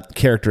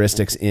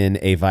characteristics in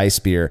a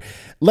Weissbier.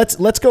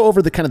 Let's go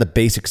over the kind of the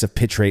basics of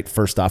pitch rate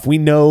first off. We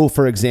know,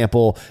 for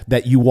example,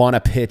 that you want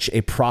to pitch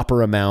a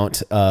proper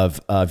amount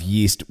of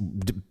yeast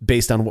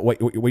based on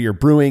what you're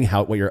brewing,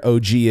 what your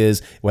OG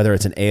is, whether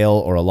it's an ale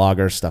or a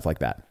lager, stuff like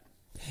that.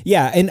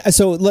 Yeah, and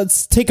so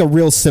let's take a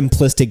real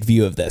simplistic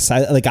view of this,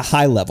 like a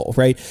high level,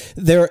 right?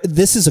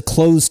 This is a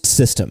closed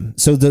system,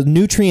 so the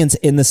nutrients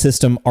in the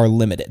system are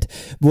limited.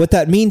 What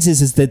that means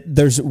is that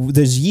there's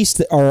yeast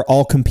that are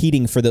all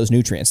competing for those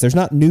nutrients. There's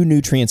not new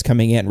nutrients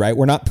coming in, right?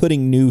 We're not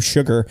putting new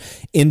sugar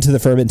into the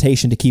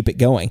fermentation to keep it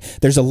going.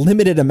 There's a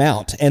limited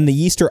amount, and the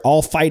yeast are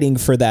all fighting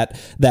for that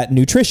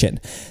nutrition.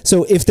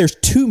 So if there's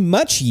too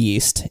much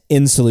yeast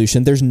in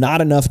solution, there's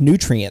not enough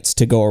nutrients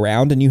to go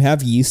around, and you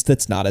have yeast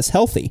that's not as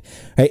healthy.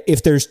 Right?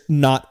 If there's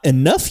not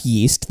enough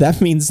yeast,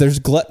 that means there's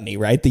gluttony,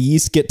 right? The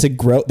yeast get to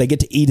grow, they get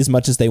to eat as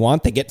much as they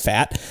want, they get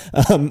fat,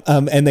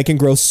 and they can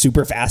grow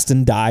super fast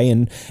and die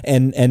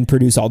and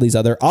produce all these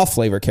other off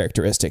flavor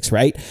characteristics,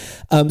 right?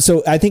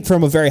 So I think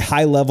from a very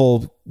high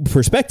level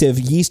perspective,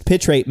 yeast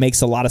pitch rate makes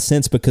a lot of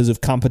sense because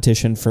of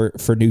competition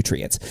for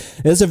nutrients.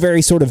 It's a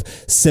very sort of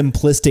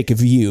simplistic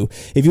view.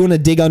 If you want to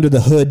dig under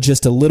the hood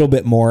just a little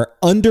bit more,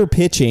 under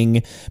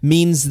pitching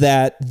means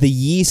that the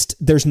yeast,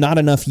 there's not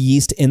enough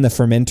yeast in the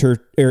fermenter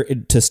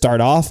to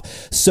start off,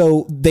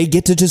 so they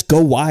get to just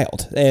go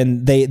wild,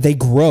 and they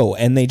grow,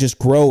 and they just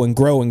grow and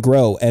grow and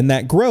grow, and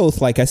that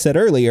growth, like I said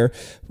earlier,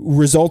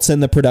 results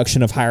in the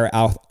production of higher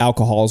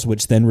alcohols,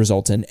 which then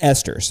results in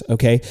esters.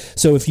 Okay,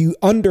 so if you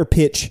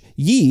underpitch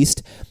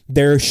yeast,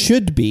 there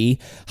should be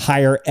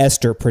higher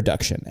ester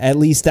production. At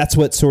least that's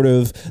what sort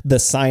of the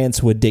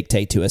science would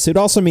dictate to us. It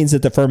also means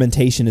that the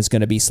fermentation is going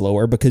to be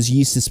slower because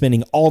yeast is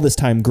spending all this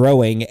time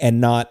growing and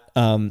not,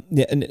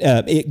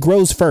 it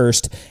grows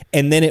first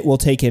and then it will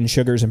take in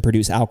sugars and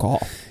produce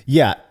alcohol.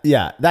 Yeah.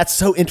 That's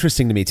so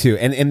interesting to me too.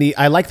 And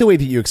I like the way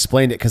that you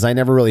explained it because I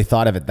never really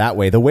thought of it that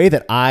way. The way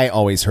that I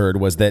always heard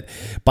was that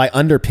by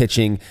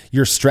underpitching,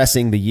 you're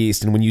stressing the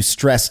yeast. And when you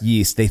stress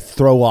yeast, they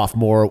throw off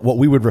more what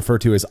we would refer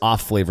to as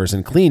off flavors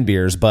and clean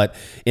beers, but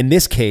in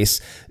this case,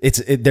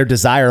 they're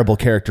desirable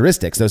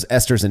characteristics, those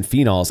esters and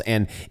phenols,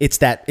 and it's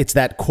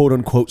that quote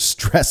unquote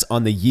stress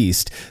on the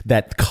yeast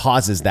that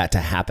causes that to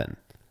happen.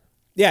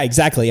 Yeah,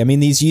 exactly. I mean,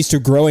 these yeast are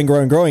growing,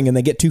 and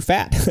they get too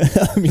fat.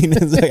 I mean,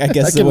 it's like, I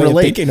guess the way of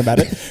thinking about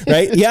it,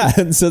 right? Yeah,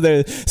 and so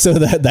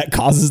that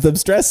causes them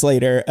stress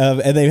later,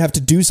 and they have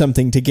to do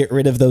something to get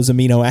rid of those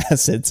amino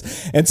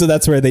acids, and so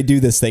that's where they do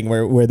this thing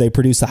where they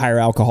produce the higher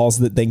alcohols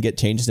that then get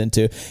changed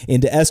into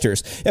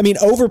esters. I mean,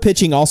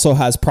 overpitching also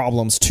has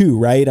problems too,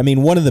 right? I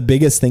mean, one of the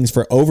biggest things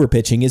for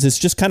overpitching is it's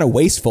just kind of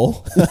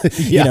wasteful.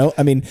 You know,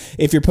 I mean,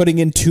 if you're putting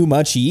in too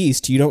much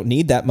yeast, you don't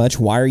need that much.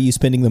 Why are you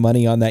spending the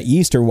money on that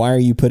yeast, or why are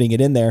you putting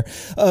it in there?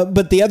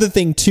 But the other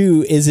thing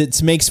too is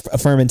it makes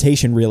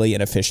fermentation really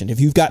inefficient. If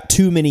you've got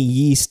too many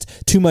yeast,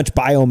 too much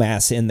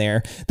biomass in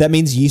there, that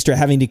means yeast are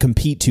having to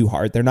compete too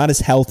hard. They're not as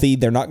healthy.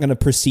 They're not going to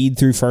proceed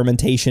through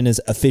fermentation as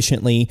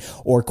efficiently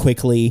or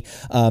quickly.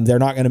 They're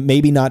not going to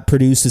maybe not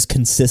produce as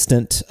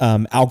consistent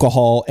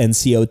alcohol and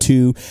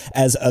CO2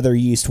 as other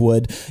yeast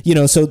would. You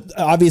know, so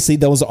obviously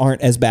those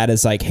aren't as bad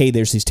as like, hey,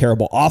 there's these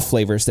terrible off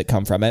flavors that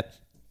come from it.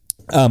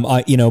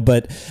 You know,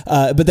 but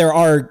there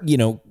are, you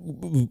know,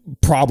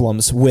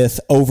 problems with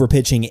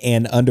overpitching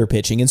and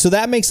underpitching. And so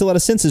that makes a lot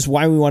of sense is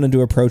why we wanted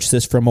to approach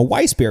this from a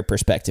Weissbier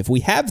perspective. We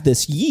have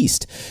this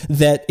yeast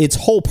that its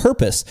whole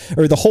purpose,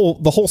 or the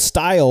whole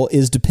style,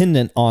 is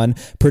dependent on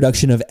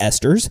production of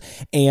esters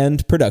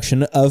and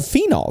production of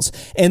phenols.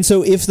 And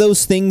so if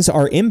those things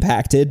are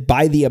impacted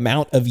by the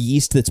amount of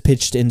yeast that's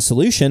pitched in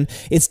solution,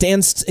 it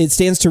stands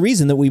to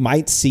reason that we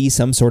might see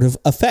some sort of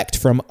effect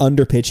from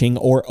underpitching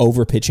or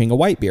overpitching a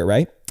white beer,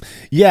 right?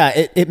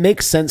 Yeah, it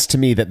makes sense to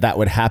me that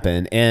would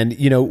happen. And,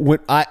 you know,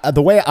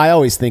 the way I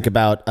always think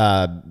about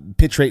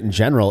pitch rate in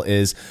general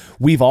is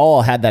we've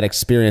all had that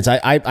experience.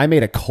 I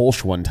made a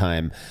Kolsch one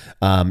time.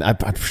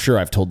 I'm sure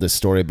I've told this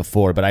story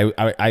before, but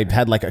I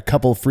had like a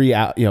couple free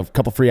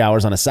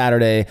hours on a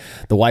Saturday.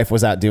 The wife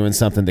was out doing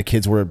something. The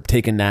kids were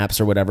taking naps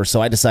or whatever. So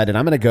I decided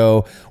I'm going to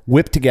go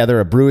whip together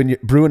a brew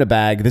in a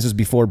bag. This was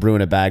before brew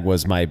in a bag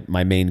was my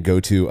main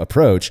go-to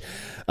approach.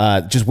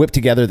 Just whip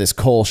together this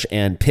Kolsch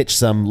and pitch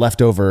some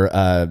leftover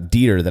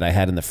Dieter that I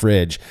had in the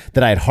fridge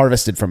that I had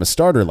harvested from a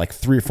starter like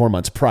 3 or 4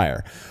 months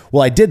prior.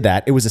 Well, I did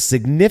that. It was a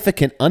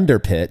significant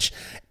underpitch,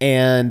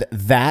 and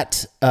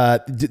that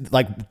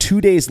like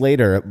 2 days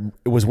later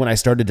it was when I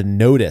started to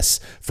notice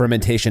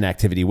fermentation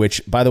activity,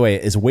 which, by the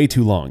way, is way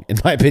too long in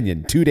my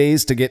opinion. 2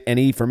 days to get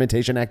any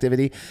fermentation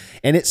activity,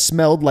 and it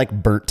smelled like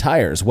burnt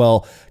tires.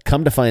 Well,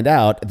 come to find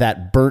out,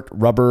 that burnt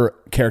rubber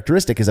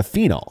characteristic is a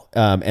phenol,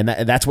 and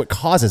that's what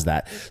causes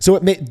that. So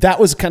that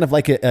was kind of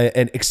like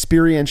an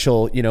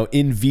experiential, you know,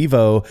 in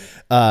vivo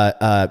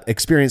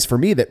experience for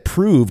me that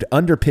proved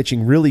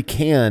underpitching really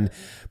can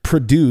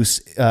produce,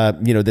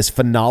 this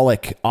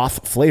phenolic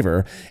off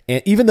flavor.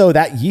 And even though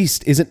that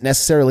yeast isn't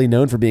necessarily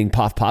known for being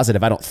POF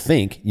positive, I don't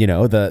think,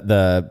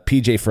 the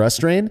PJ Fruss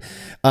strain.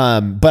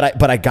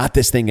 But I got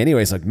this thing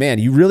anyways. Like, man,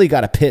 you really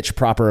got to pitch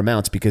proper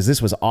amounts because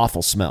this was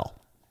awful smell.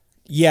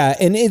 Yeah,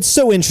 and it's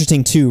so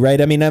interesting too,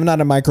 right? I mean, I'm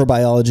not a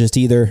microbiologist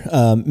either.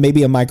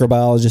 Maybe a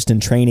microbiologist in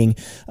training.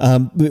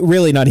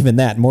 Really not even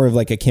that, more of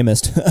like a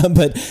chemist.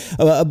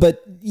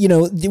 But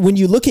when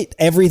you look at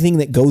everything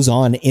that goes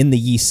on in the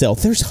yeast cell,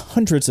 there's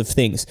hundreds of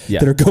things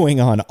that are going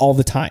on all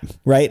the time,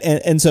 right?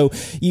 And so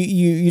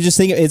you just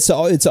think it's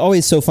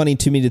always so funny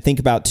to me to think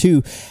about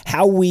too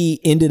how we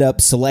ended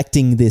up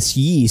selecting this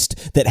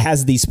yeast that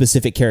has these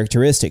specific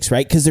characteristics,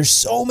 right? Because there's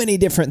so many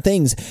different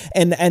things,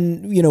 and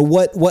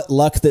what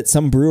luck that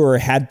some brewer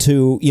had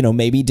to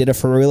maybe did a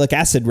ferulic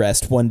acid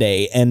rest one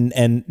day and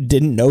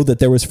didn't know that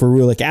there was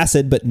ferulic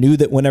acid, but knew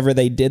that whenever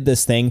they did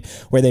this thing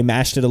where they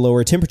mashed at a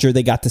lower temperature,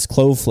 they got this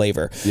clove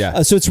flavor.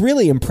 So it's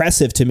really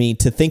impressive to me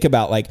to think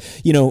about, like,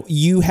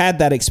 you had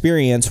that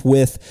experience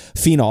with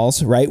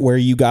phenols, right, where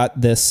you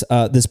got this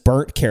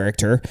burnt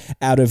character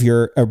out of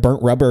your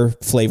burnt rubber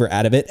flavor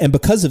out of it, and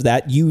because of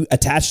that, you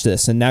attach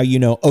this, and now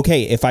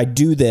okay, if I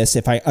do this,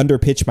 if I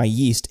underpitch my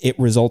yeast, it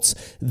results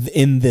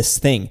in this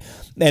thing.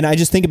 And I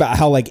just think about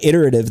how like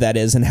iterative that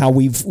is, and how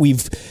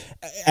we've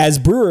as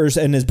brewers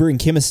and as brewing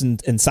chemists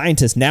and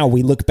scientists, now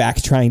we look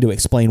back trying to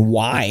explain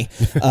why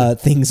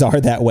things are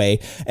that way.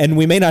 And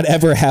we may not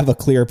ever have a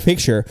clear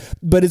picture,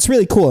 but it's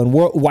really cool. And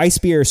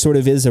Weissbier sort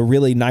of is a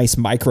really nice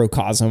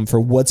microcosm for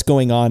what's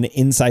going on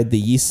inside the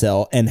yeast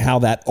cell and how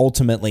that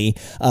ultimately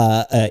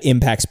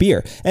impacts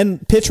beer.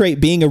 And pitch rate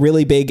being a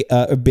really big,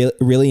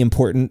 really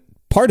important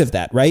part of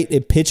that,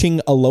 right?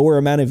 Pitching a lower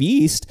amount of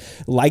yeast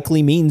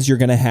likely means you're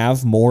going to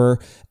have more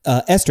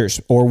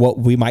esters, or what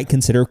we might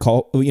consider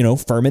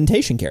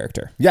fermentation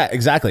character. Yeah,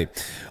 exactly.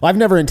 Well, I've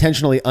never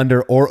intentionally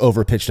under or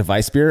over pitched a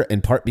Weissbier, in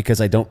part because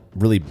I don't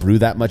really brew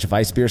that much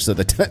Weissbier. So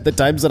the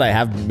times that I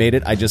have made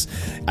it, I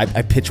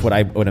pitch what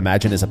I would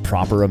imagine is a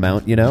proper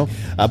amount,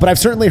 But I've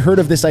certainly heard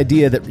of this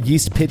idea that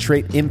yeast pitch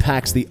rate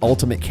impacts the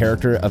ultimate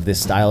character of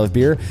this style of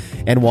beer,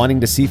 and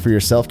wanting to see for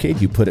yourself, Cade,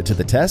 you put it to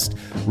the test.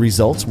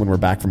 Results when we're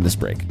back from this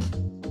break.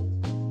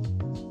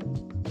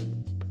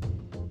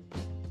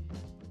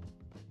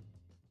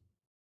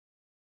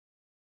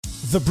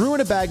 The brew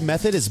in a bag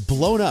method has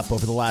blown up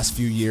over the last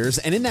few years,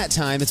 and in that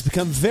time, it's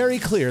become very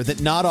clear that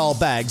not all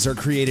bags are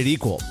created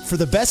equal. For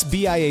the best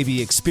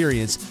BIAB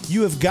experience,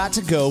 you have got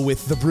to go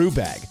with the brew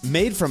bag.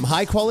 Made from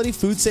high-quality,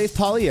 food-safe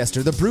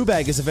polyester, the brew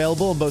bag is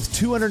available in both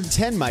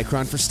 210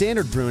 micron for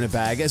standard brew in a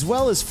bag, as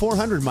well as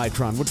 400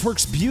 micron, which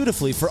works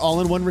beautifully for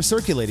all-in-one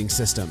recirculating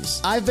systems.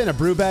 I've been a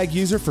brew bag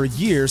user for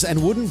years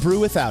and wouldn't brew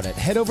without it.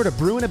 Head over to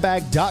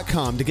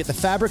brewinabag.com to get the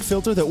fabric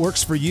filter that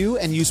works for you,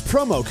 and use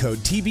promo code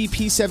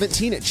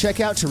TBP17 at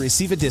checkout to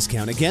receive a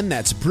discount. Again,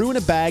 that's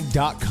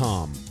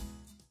brewinabag.com.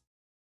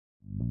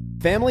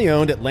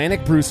 Family-owned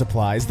Atlantic Brew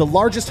Supply is the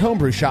largest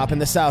homebrew shop in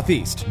the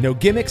Southeast. No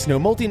gimmicks, no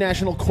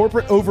multinational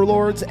corporate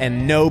overlords,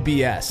 and no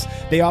BS.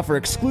 They offer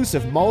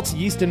exclusive malts,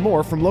 yeast, and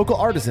more from local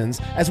artisans,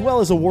 as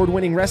well as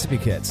award-winning recipe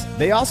kits.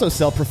 They also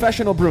sell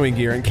professional brewing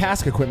gear and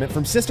cask equipment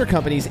from sister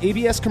companies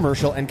ABS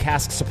Commercial and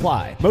Cask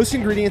Supply. Most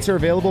ingredients are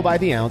available by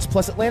the ounce,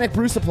 plus Atlantic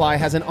Brew Supply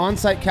has an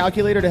on-site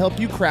calculator to help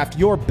you craft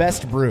your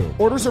best brew.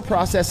 Orders are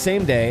processed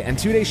same day, and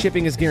 2-day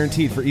shipping is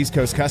guaranteed for East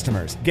Coast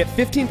customers. Get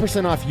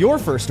 15% off your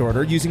first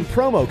order using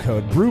promo code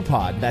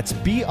BREWPOD. That's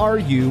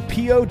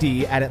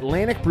BRUPOD at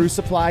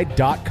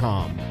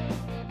AtlanticBrewSupply.com.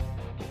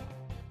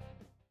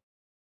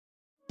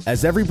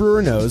 As every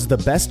brewer knows, the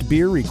best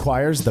beer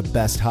requires the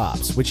best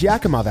hops, which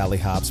Yakima Valley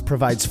Hops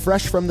provides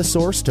fresh from the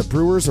source to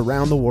brewers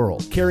around the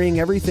world, carrying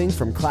everything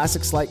from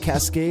classics like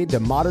Cascade to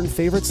modern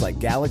favorites like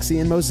Galaxy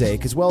and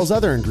Mosaic, as well as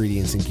other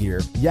ingredients and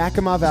gear.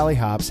 Yakima Valley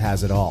Hops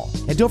has it all.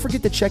 And don't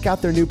forget to check out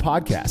their new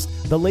podcast,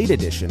 The Late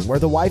Edition, where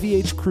the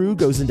YVH crew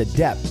goes into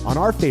depth on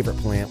our favorite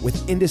plant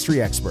with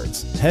industry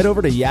experts. Head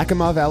over to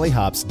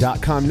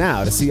YakimaValleyHops.com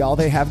now to see all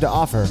they have to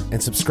offer,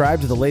 and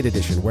subscribe to The Late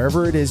Edition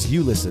wherever it is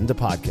you listen to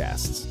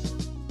podcasts.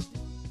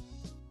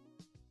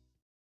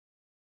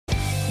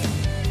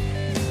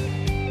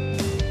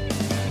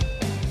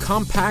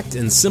 Compact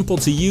and simple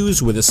to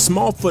use with a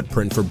small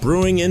footprint for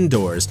brewing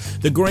indoors,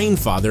 the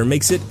Grainfather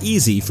makes it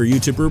easy for you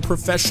to brew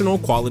professional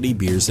quality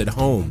beers at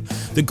home.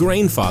 The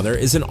Grainfather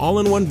is an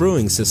all-in-one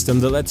brewing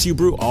system that lets you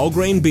brew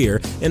all-grain beer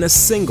in a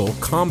single,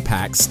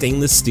 compact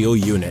stainless steel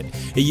unit.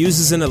 It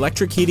uses an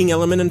electric heating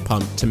element and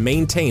pump to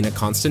maintain a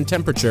constant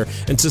temperature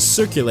and to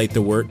circulate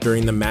the wort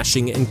during the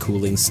mashing and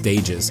cooling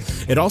stages.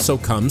 It also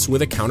comes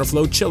with a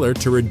counterflow chiller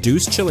to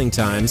reduce chilling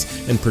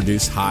times and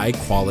produce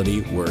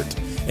high-quality wort.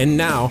 And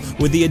now,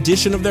 with the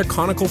addition of their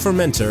conical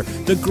fermenter,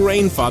 the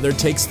Grainfather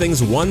takes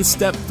things one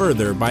step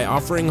further by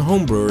offering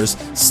homebrewers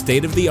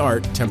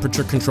state-of-the-art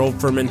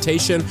temperature-controlled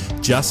fermentation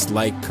just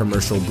like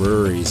commercial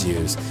breweries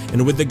use.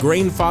 And with the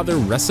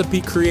Grainfather Recipe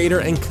Creator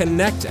and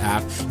Connect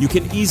app, you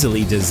can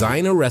easily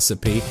design a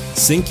recipe,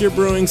 sync your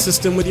brewing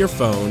system with your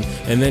phone,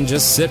 and then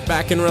just sit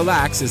back and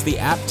relax as the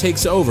app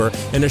takes over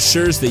and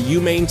assures that you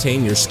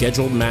maintain your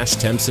scheduled mash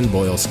temps and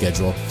boil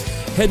schedule.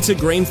 Head to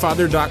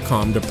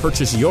Grainfather.com to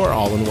purchase your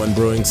all-in-one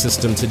brewing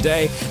system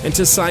today and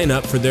to sign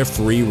up for their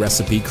free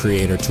recipe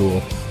creator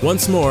tool.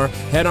 Once more,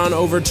 head on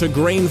over to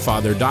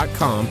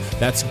Grainfather.com,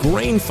 that's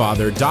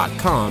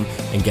Grainfather.com,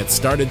 and get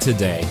started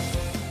today.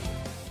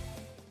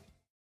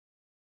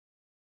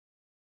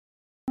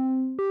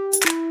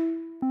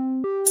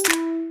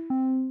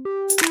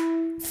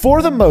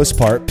 For the most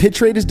part,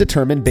 pitch rate is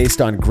determined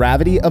based on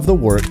gravity of the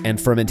wort and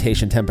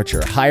fermentation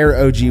temperature. Higher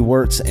OG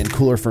worts and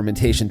cooler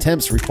fermentation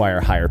temps require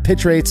higher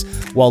pitch rates,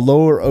 while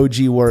lower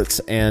OG worts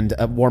and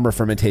warmer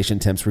fermentation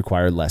temps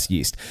require less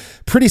yeast.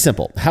 Pretty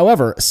simple.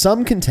 However,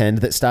 some contend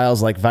that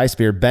styles like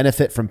Weissbier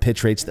benefit from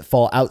pitch rates that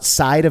fall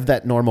outside of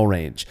that normal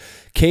range.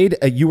 Cade,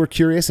 you were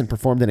curious and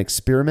performed an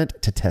experiment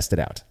to test it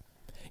out.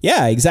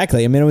 Yeah,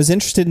 exactly. I mean, I was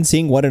interested in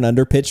seeing what an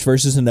underpitched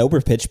versus an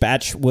overpitched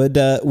batch would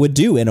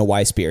do in a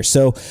Weissbier.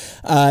 So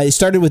I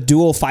started with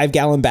dual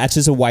 5-gallon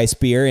batches of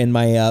Weissbier in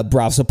my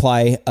Bravo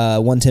Supply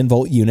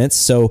 110-volt units.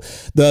 So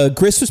the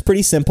grist was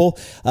pretty simple,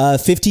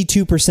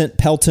 52%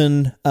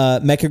 Pelton,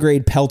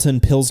 Mecha-grade Pelton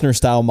Pilsner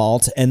style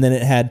malt, and then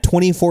it had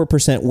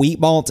 24% wheat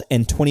malt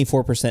and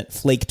 24%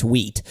 flaked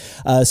wheat.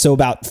 So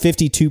about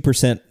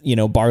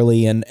 52%,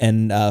 barley and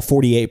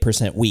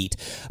 48% wheat.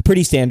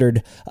 Pretty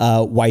standard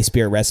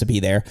Weissbier recipe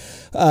there.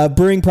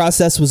 Brewing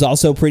process was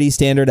also pretty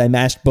standard. I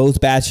mashed both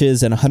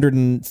batches at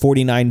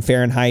 149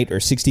 Fahrenheit or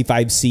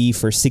 65 C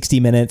for 60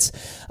 minutes.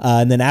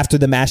 And then after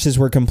the mashes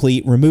were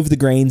complete, removed the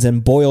grains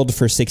and boiled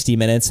for 60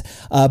 minutes.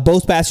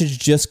 Both batches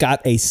just got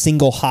a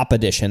single hop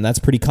addition. That's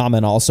pretty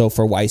common also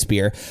for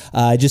Weissbier.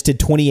 I just did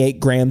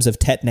 28 grams of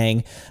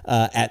Tettnang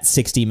at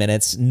 60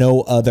 minutes. No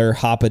other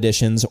hop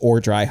additions or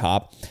dry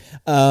hop.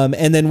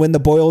 And then when the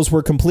boils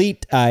were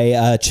complete,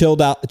 I chilled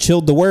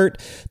the wort,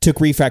 took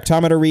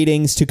refractometer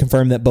readings to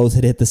confirm that both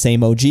had hit the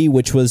same OG,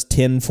 which was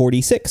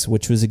 1046,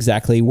 which was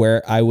exactly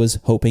where I was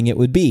hoping it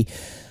would be.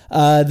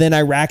 Then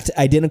I racked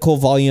identical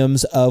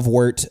volumes of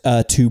wort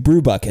to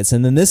brew buckets.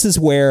 And then this is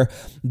where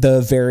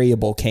the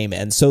variable came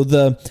in. So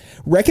the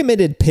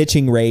recommended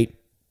pitching rate,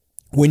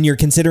 when you're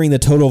considering the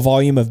total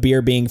volume of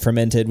beer being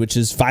fermented, which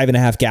is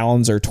 5.5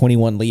 gallons or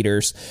 21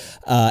 liters,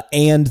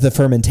 and the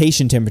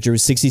fermentation temperature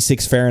was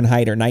 66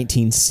 Fahrenheit or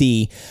 19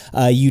 C,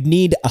 you'd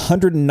need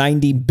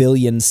 190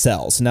 billion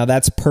cells. Now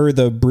that's per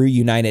the Brew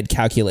United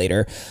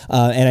calculator.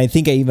 And I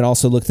think I even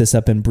also looked this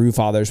up in Brew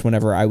Fathers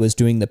whenever I was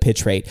doing the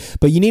pitch rate,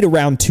 but you need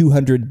around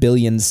 200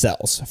 billion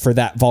cells for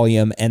that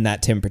volume and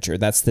that temperature.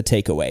 That's the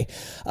takeaway.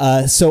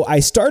 So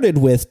I started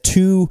with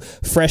 2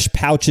 fresh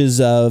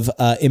pouches of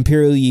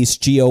Imperial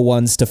Yeast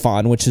G01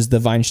 Stefan, which is the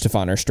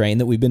Weihenstephaner strain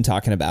that we've been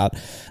talking about.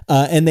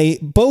 And they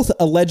both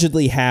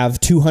allegedly have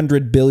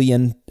 200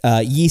 billion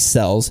yeast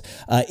cells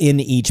in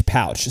each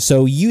pouch.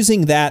 So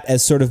using that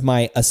as sort of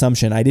my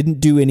assumption, I didn't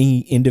do any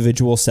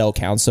individual cell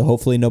counts, so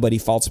hopefully nobody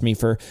faults me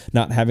for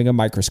not having a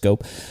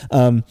microscope.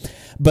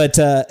 But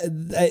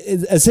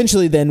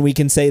essentially then we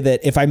can say that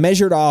if I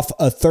measured off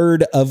a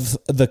third of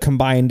the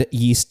combined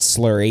yeast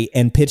slurry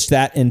and pitched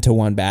that into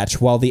one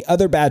batch, while the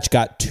other batch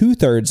got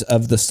 2/3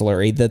 of the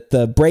slurry, that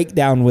the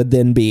breakdown would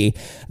then be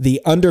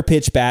the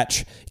underpitch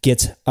batch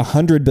gets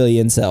 100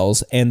 billion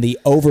cells and the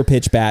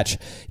overpitch batch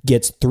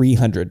gets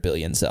 300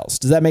 billion cells.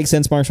 Does that make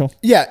sense, Marshall?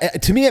 Yeah,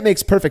 to me it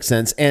makes perfect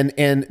sense. And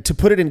to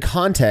put it in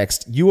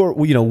context,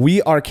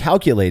 we are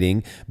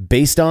calculating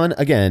based on,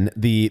 again,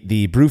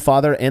 the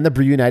Brewfather and the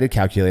Brew United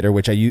calculator,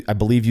 which I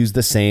believe use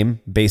the same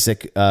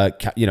basic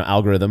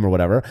algorithm or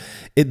whatever.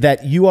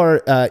 That you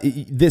are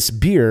this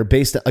beer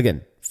based,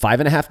 again,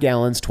 5.5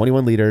 gallons,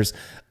 21 liters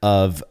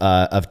of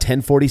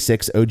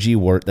 1046 OG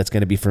wort that's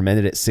going to be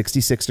fermented at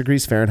 66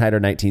 degrees Fahrenheit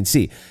or 19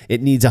 C.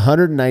 It needs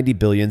 190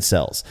 billion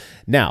cells.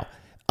 Now,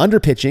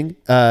 underpitching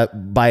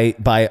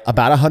by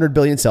about 100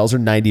 billion cells or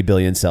 90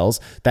 billion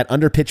cells, that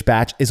underpitch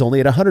batch is only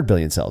at 100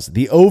 billion cells.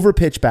 The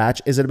overpitch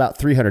batch is at about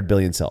 300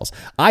 billion cells.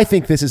 I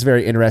think this is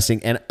very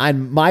interesting, and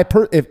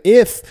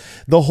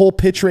if the whole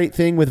pitch rate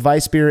thing with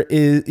Weissbier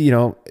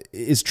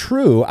is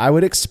true, I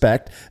would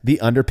expect the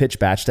underpitch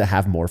batch to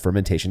have more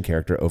fermentation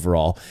character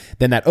overall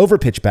than that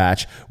overpitch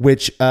batch,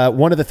 which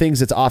one of the things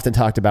that's often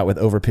talked about with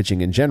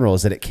overpitching in general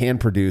is that it can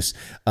produce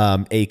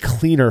a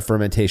cleaner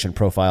fermentation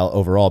profile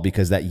overall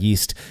because that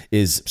yeast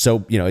is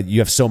so, you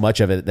have so much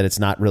of it that it's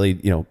not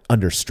really,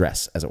 under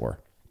stress, as it were.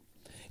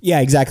 Yeah,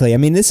 exactly. I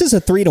mean, this is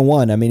a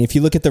 3-to-1. I mean, if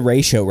you look at the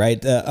ratio,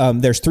 right,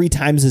 there's 3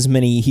 times as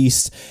much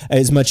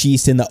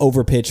yeast in the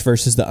overpitch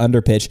versus the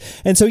underpitch.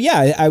 And so,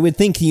 yeah, I would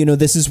think,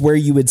 this is where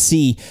you would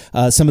see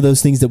some of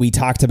those things that we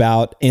talked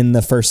about in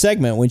the first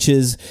segment, which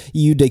is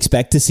you'd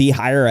expect to see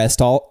higher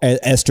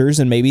esters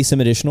and maybe some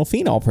additional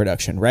phenol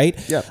production, right?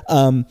 Yeah.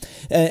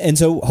 And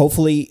so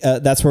hopefully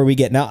that's where we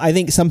get. Now, I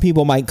think some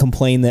people might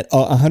complain that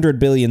 100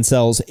 billion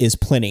cells is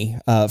plenty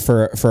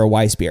for a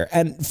Weissbier,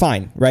 and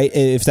fine, right?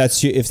 If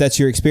that's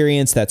your experience,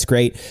 that's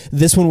great.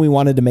 This one, we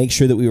wanted to make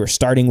sure that we were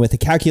starting with a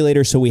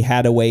calculator, so we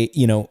had a way,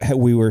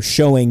 we were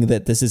showing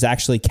that this is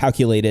actually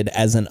calculated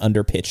as an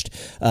underpitched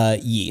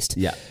yeast.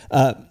 Yeah.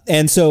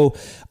 And so,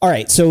 all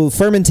right, so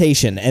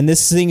fermentation, and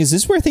this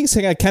is where things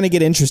kind of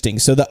get interesting.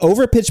 So the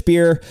overpitched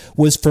beer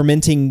was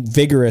fermenting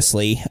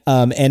vigorously,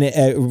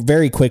 and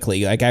very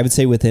quickly, like I would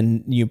say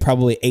within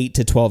probably 8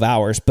 to 12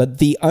 hours, but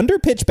the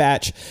underpitched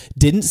batch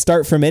didn't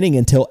start fermenting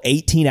until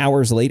 18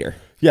 hours later.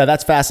 Yeah,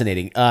 that's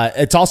fascinating.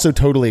 It's also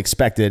totally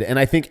expected. And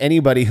I think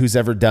anybody who's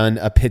ever done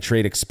a pitch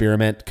rate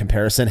experiment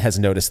comparison has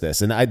noticed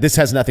this. And this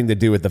has nothing to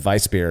do with the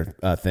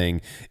Weissbier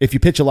thing. If you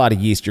pitch a lot of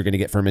yeast, you're going to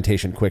get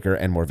fermentation quicker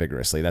and more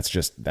vigorously. That's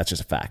just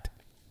a fact.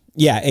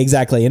 Yeah,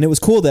 exactly. And it was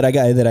cool that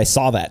I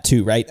saw that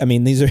too, right? I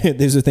mean, these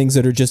are things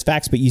that are just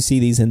facts, but you see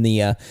these in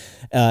the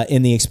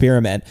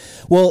experiment.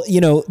 Well,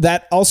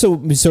 that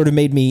also sort of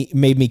made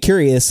me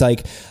curious,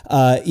 like,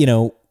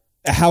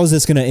 how is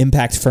this going to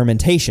impact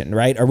fermentation,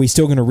 right? Are we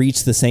still going to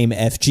reach the same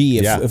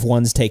FG if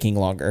one's taking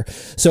longer?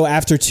 So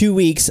after 2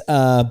 weeks,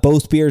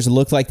 both beers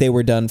looked like they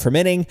were done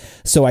fermenting.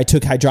 So I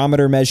took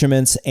hydrometer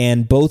measurements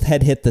and both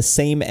had hit the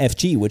same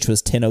FG, which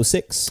was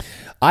 1006.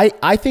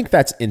 I think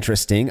that's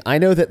interesting. I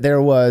know that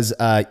there was,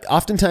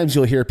 oftentimes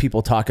you'll hear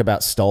people talk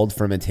about stalled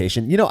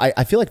fermentation.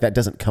 I feel like that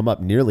doesn't come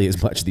up nearly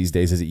as much these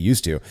days as it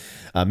used to.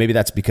 Maybe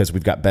that's because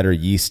we've got better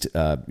yeast,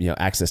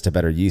 access to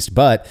better yeast,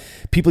 but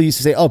people used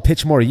to say,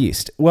 pitch more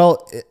yeast. Well,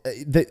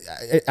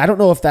 I don't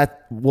know if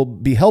that will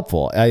be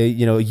helpful.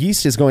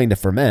 Yeast is going to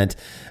ferment.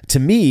 To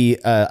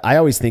me, I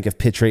always think of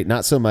pitch rate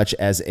not so much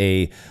as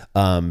a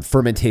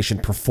fermentation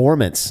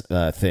performance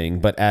thing,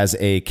 but as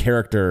a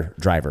character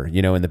driver,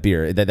 in the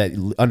beer.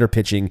 That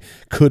underpitching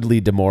could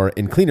lead to more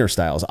in cleaner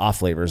styles, off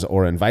flavors,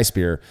 or in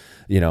Weissbier,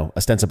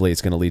 ostensibly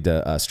it's going to lead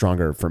to a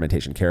stronger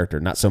fermentation character,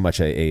 not so much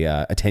a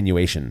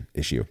attenuation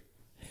issue.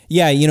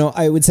 Yeah,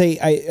 I would say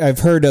I've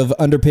heard of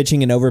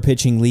underpitching and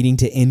overpitching leading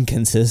to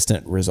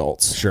inconsistent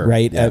results. Sure.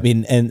 Right. Yeah. I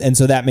mean, and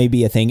so that may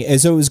be a thing.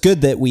 And so it was good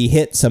that we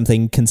hit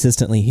something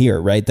consistently here,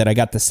 right? That I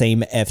got the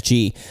same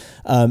FG.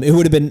 It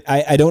would have been,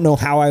 I don't know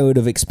how I would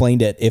have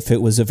explained it if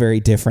it was a very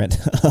different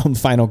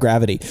final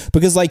gravity.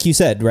 Because like you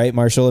said, right,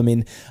 Marshall, I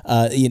mean,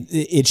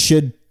 it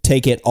should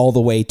take it all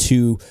the way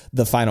to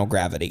the final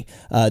gravity,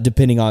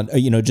 depending on,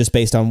 just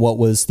based on what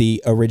was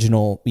the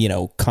original,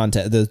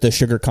 content, the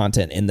sugar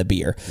content in the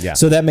beer. Yeah.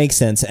 So that makes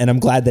sense. And I'm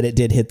glad that it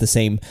did hit the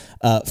same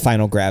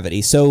final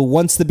gravity. So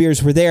once the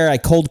beers were there, I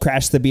cold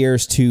crashed the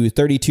beers to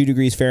 32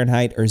 degrees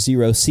Fahrenheit or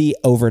 0C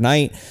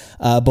overnight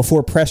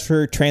before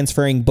pressure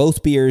transferring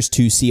both beers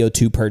to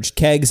CO2 purged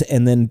kegs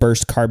and then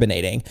burst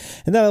carbonating.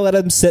 And then I let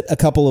them sit a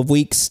couple of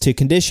weeks to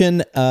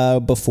condition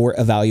before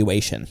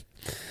evaluation.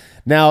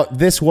 Now,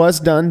 this was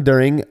done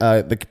during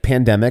the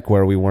pandemic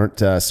where we weren't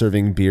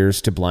serving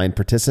beers to blind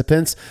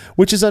participants,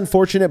 which is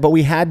unfortunate, but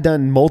we had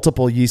done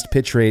multiple yeast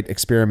pitch rate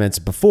experiments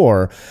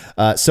before.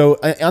 So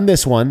on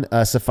this one,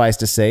 suffice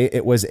to say,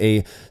 it was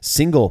a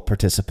single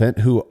participant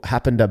who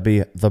happened to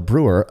be the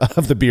brewer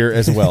of the beer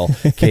as well,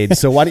 Cade.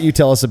 So why don't you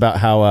tell us about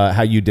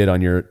how you did on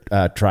your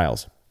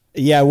trials?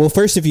 Yeah, well,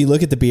 first, if you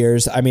look at the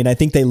beers, I mean, I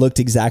think they looked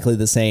exactly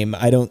the same.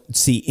 I don't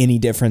see any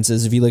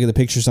differences. If you look at the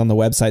pictures on the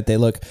website, they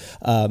look,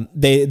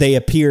 they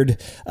appeared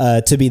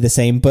to be the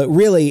same. But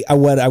really,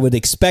 what I would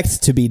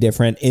expect to be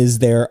different is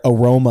their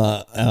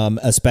aroma,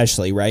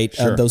 especially, right?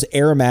 Sure. Those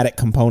aromatic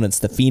components,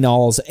 the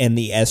phenols and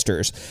the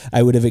esters,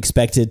 I would have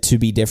expected to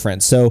be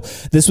different. So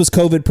this was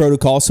COVID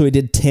protocol, so we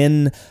did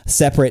 10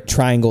 separate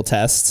triangle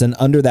tests. And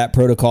under that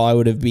protocol, I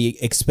would have been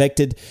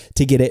expected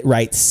to get it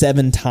right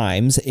 7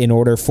 times in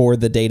order for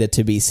the data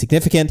to be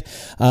significant,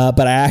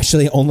 but I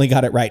actually only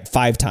got it right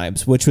 5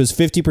 times, which was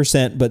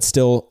 50%, but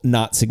still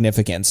not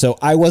significant. So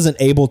I wasn't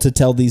able to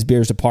tell these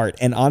beers apart.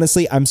 And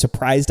honestly, I'm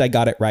surprised I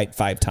got it right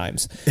 5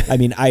 times. I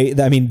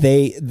mean,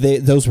 they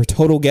those were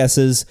total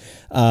guesses.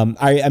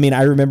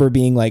 I remember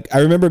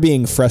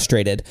being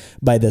frustrated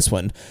by this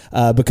one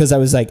because I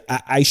was like,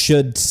 I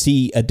should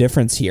see a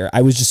difference here.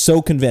 I was just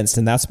so convinced,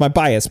 and that's my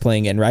bias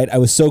playing in, right? I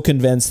was so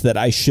convinced that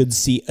I should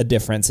see a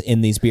difference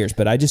in these beers,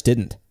 but I just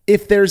didn't.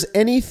 If there's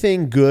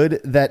anything good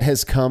that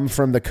has come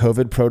from the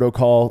COVID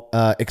protocol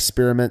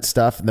experiment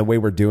stuff and the way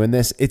we're doing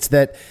this, it's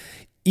that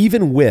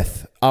even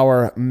with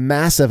our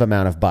massive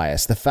amount of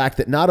bias, the fact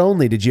that not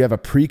only did you have a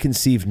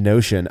preconceived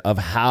notion of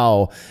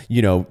how,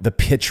 the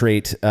pitch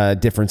rate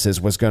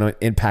differences was going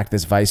to impact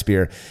this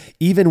Weissbier,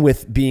 even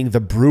with being the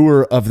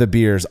brewer of the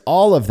beers,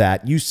 all of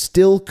that, you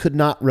still could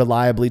not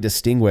reliably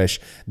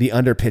distinguish the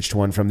underpitched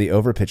one from the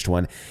overpitched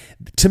one.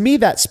 To me,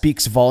 that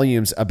speaks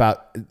volumes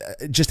about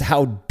just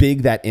how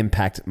big that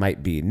impact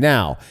might be.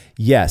 Now,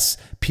 yes,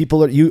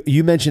 people are,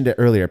 you mentioned it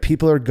earlier,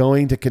 people are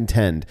going to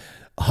contend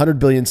 100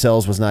 billion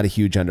cells was not a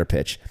huge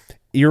underpitch.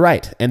 You're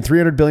right. And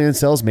 300 billion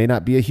cells may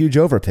not be a huge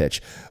overpitch,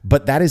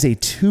 but that is a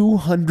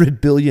 200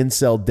 billion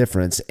cell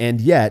difference.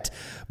 And yet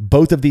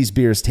both of these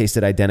beers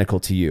tasted identical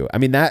to you. I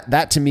mean,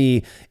 that to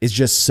me is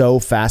just so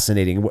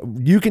fascinating.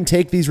 You can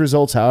take these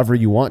results however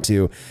you want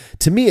to.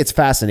 To me, it's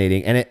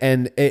fascinating.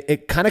 And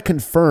it kind of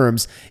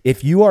confirms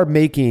if you are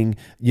making,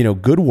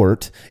 good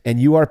wort and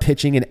you are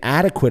pitching an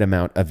adequate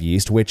amount of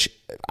yeast, which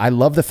I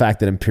love the fact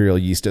that Imperial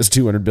Yeast does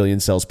 200 billion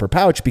cells per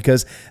pouch,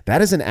 because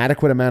that is an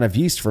adequate amount of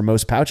yeast for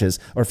most pouches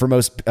or for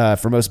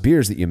most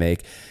beers that you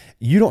make.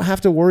 You don't have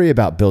to worry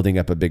about building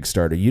up a big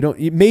starter.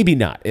 Maybe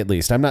not, at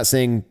least. I'm not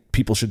saying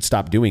people should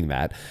stop doing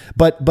that,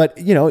 but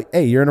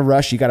hey, you're in a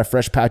rush. You got a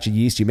fresh pouch of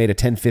yeast. You made a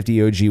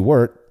 1050 OG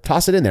wort.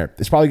 Toss it in there.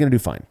 It's probably going to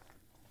do fine.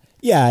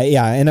 Yeah,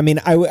 and I mean,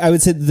 I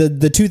would say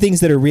the two things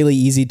that are really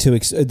easy to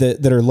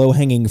that are low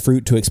hanging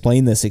fruit to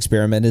explain this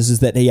experiment is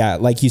that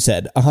like you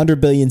said,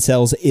 100 billion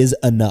cells is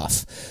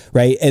enough,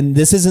 right? And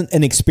this isn't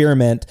an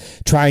experiment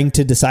trying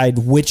to decide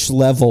which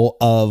level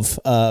of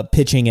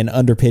pitching and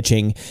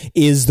underpitching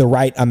is the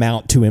right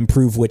amount to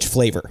improve which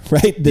flavor,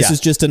 right? This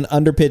is just an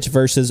underpitch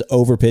versus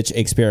overpitch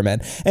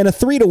experiment, and a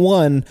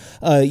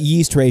 3-to-1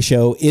 yeast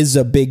ratio is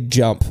a big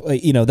jump.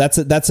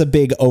 That's a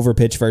big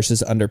overpitch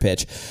versus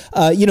underpitch.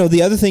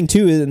 The other thing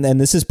too, and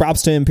this is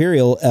props to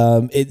Imperial,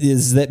 it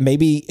is that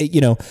maybe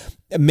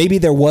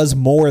there was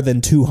more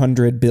than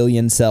 200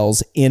 billion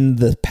cells in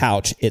the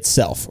pouch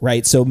itself,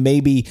 right? So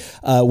maybe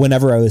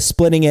whenever I was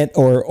splitting it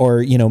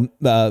or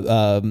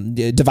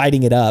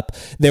dividing it up,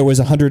 there was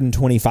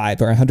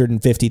 125 or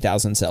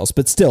 150,000 cells.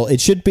 But still, it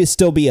should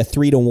still be a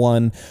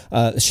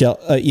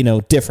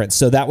 3-to-1 difference.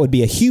 So that would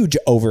be a huge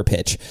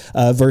overpitch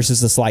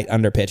versus a slight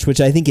underpitch,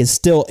 which I think is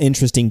still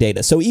interesting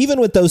data. So even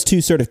with those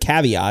two sort of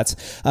caveats,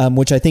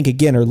 which I think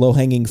again are low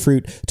hanging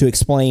fruit to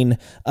explain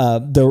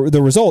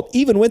the result,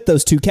 even with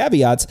those two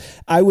caveats,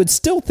 I would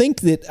still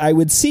think that I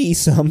would see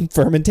some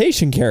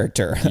fermentation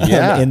character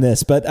in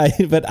this, but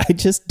I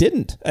just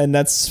didn't, and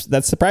that's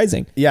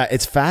surprising. Yeah,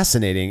 it's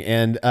fascinating,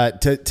 and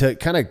to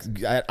kind of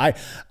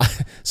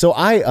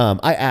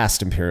I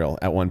asked Imperial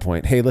at one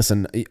point, hey,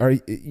 listen,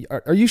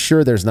 are you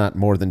sure there's not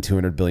more than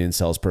 200 billion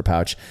cells per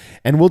pouch?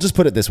 And we'll just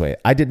put it this way: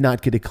 I did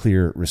not get a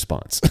clear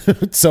response,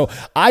 so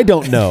I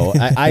don't know.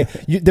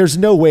 There's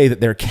no way that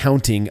they're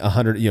counting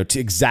 100, to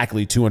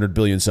exactly 200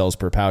 billion cells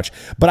per pouch.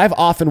 But I've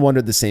often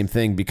wondered the same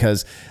thing,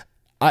 because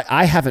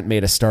I haven't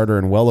made a starter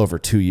in well over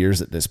 2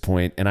 years at this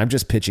point, and I'm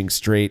just pitching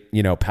straight,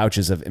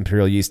 pouches of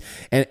Imperial yeast.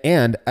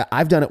 And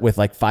I've done it with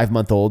like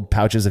 5-month-old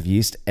pouches of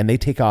yeast, and they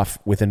take off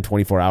within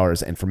 24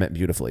 hours and ferment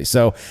beautifully.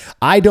 So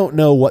I don't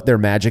know what their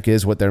magic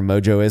is, what their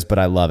mojo is, but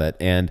I love it.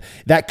 And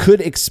that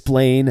could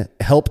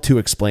help to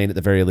explain at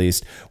the very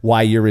least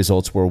why your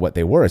results were what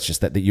they were. It's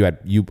just that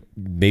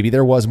maybe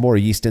there was more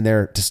yeast in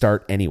there to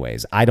start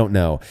anyways. I don't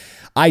know.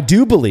 I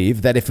do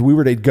believe that if we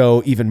were to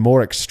go even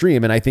more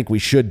extreme, and I think we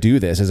should do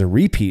this as a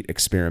repeat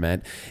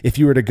experiment, if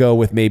you were to go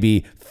with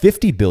maybe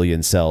 50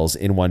 billion cells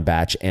in one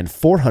batch and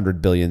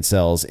 400 billion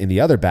cells in the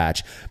other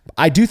batch,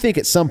 I do think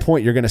at some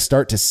point you're going to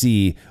start to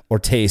see or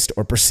taste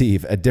or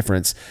perceive a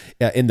difference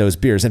in those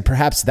beers. And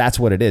perhaps that's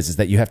what it is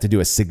that you have to do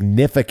a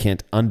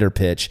significant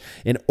underpitch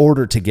in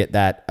order to get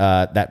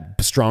that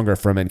stronger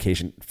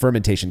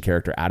fermentation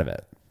character out of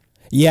it.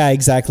 Yeah,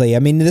 exactly. I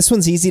mean, this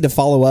one's easy to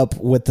follow up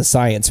with the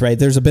science, right?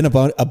 There's been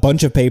a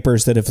bunch of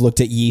papers that have looked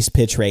at yeast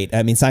pitch rate.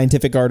 I mean,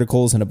 scientific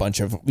articles and a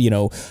bunch of,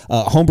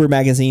 homebrew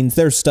magazines.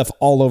 There's stuff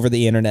all over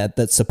the internet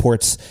that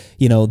supports,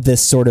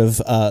 this sort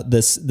of,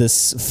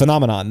 this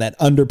phenomenon that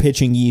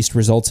underpitching yeast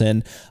results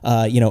in,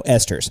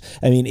 esters.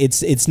 I mean,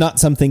 it's not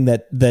something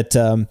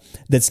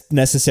that's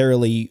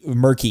necessarily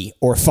murky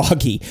or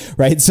foggy,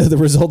 right? So the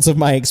results of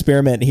my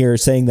experiment here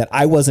saying that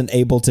I wasn't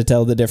able to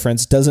tell the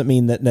difference doesn't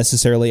mean that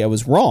necessarily I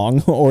was wrong,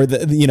 or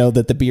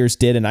that the beers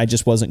did and I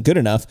just wasn't good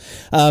enough.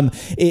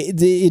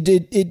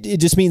 It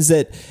just means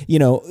that,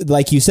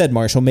 like you said,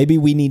 Marshall, maybe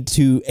we need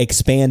to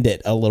expand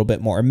it a little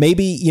bit more.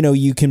 Maybe,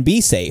 you can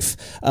be safe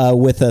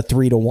with a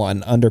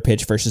 3-to-1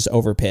 underpitch versus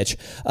overpitch,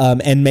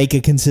 and make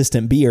a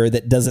consistent beer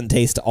that doesn't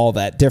taste all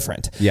that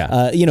different.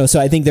 Yeah. So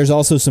I think there's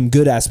also some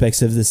good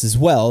aspects of this as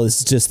well.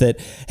 It's just that,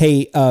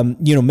 hey,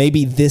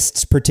 maybe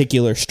this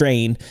particular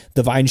strain,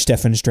 the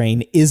Weihenstephan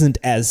strain, isn't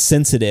as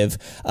sensitive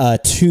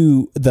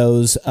to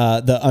those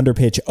the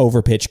underpitch,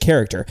 overpitch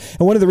character.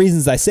 And one of the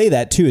reasons I say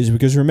that too is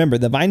because, remember,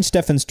 the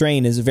Weihenstephan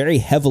strain is very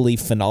heavily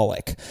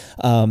phenolic.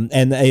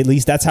 And at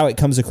least that's how it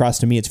comes across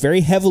to me. It's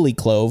very heavily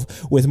clove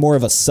with more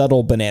of a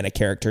subtle banana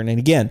character. And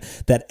again,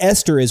 that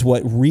ester is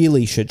what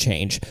really should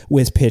change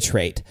with pitch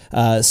rate.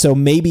 So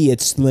maybe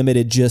it's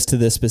limited just to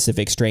this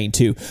specific strain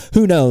too.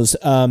 Who knows?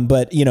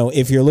 But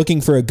if you're looking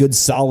for a good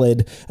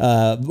solid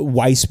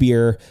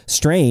Weissbier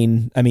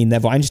strain, I mean,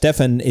 that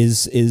Weihenstephan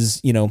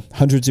is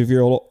hundreds of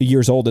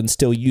years old and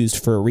still used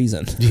for a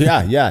reason.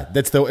 Yeah.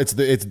 It's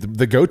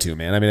the go-to,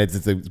 man. I mean,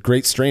 it's a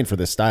great strain for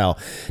this style.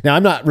 Now,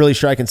 I'm not really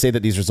sure I can say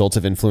that these results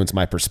have influenced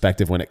my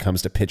perspective when it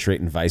comes to pitch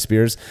rate and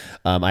Weissbiers.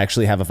 I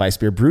actually have a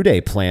Weissbier brew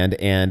day planned,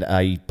 and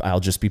I'll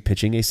just be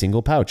pitching a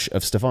single pouch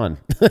of Stefan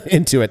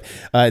into it.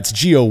 It's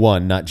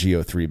GO1, not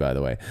GO3, by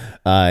the way.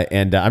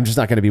 And I'm just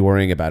not going to be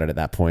worrying about it at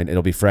that point.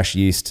 It'll be fresh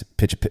yeast,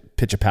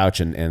 pitch a pouch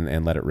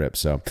and let it rip.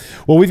 So,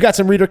 well, we've got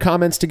some reader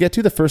comments to get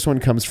to. The first one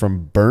comes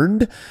from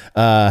Burned,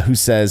 who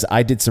says,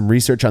 I did some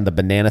research on the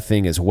banana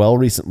thing as well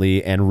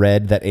recently and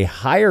read that a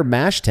higher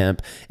mash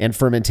temp and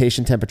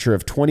fermentation temperature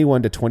of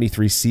 21 to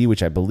 23 C,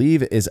 which I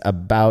believe is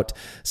about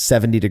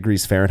 70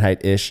 degrees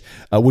Fahrenheit-ish,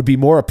 would be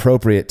more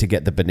appropriate to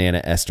get the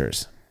banana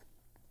esters.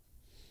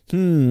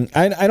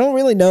 I don't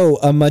really know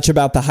much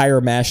about the higher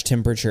mash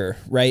temperature,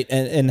 right?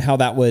 And how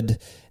that would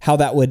how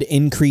that would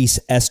increase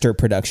ester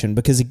production,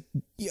 because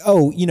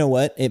you know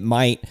what? It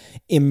might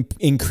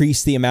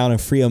increase the amount of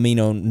free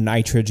amino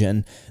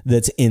nitrogen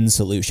that's in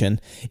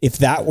solution. If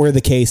that were the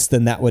case,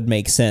 then that would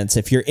make sense.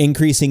 If you're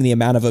increasing the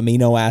amount of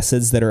amino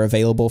acids that are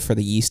available for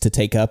the yeast to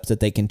take up, that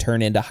they can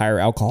turn into higher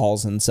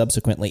alcohols and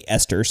subsequently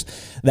esters,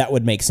 that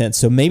would make sense.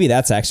 So maybe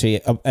that's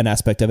actually an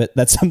aspect of it.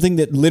 That's something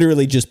that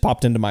literally just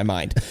popped into my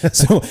mind.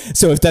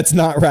 So if that's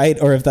not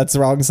right, or if that's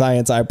wrong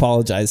science, I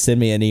apologize. Send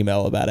me an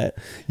email about it.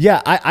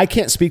 Yeah, I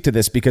can't speak to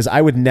this because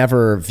I would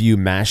never view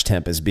mash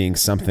temp as being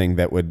something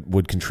that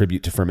would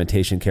contribute to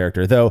fermentation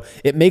character, though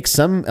it makes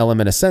some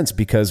element of sense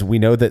because we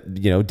know that,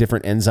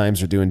 different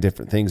enzymes are doing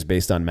different things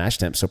based on mash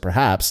temp. So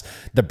perhaps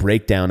the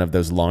breakdown of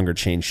those longer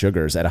chain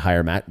sugars at a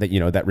higher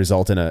that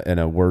result in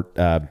a wort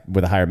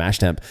with a higher mash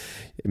temp,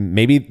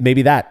 maybe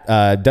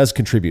that does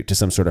contribute to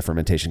some sort of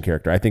fermentation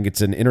character. I think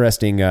it's an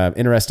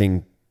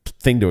interesting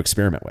thing to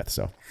experiment with.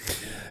 So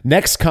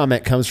next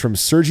comment comes from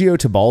Sergio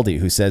Tibaldi,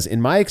 who says,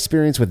 in my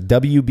experience with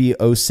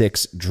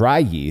WB06 dry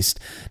yeast,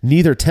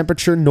 neither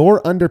temperature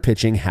nor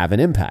underpitching have an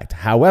impact.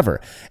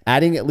 However,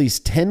 adding at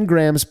least 10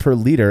 grams per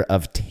liter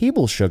of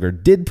table sugar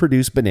did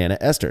produce banana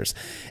esters.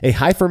 A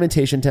high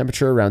fermentation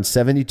temperature around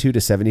 72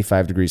 to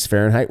 75 degrees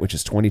Fahrenheit, which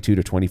is 22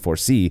 to 24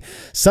 C,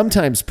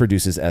 sometimes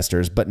produces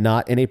esters, but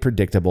not in a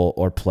predictable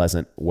or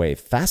pleasant way.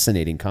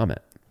 Fascinating comment.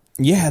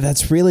 Yeah,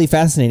 that's really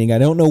fascinating. I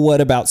don't know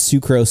what about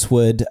sucrose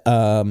would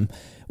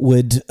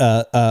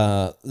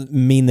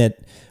mean that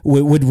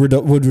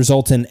would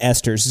result in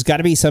esters. It's got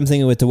to be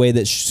something with the way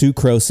that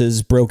sucrose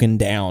is broken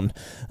down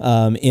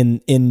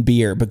in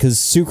beer, because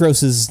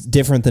sucrose is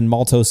different than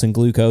maltose and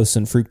glucose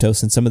and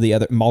fructose and some of the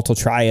other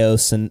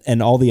maltotriose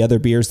and all the other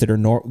beers that are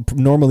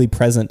normally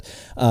present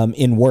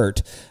in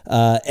wort.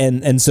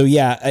 And so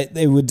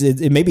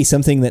it may be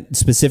something that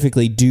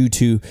specifically due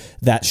to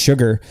that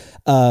sugar.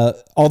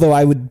 Although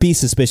I would be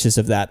suspicious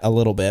of that a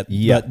little bit.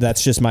 But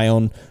that's just my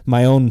own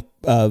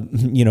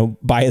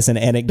bias and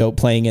anecdote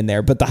playing in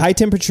there. But the high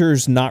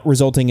temperatures not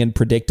resulting in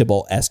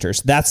predictable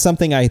esters, that's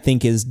something I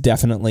think is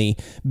definitely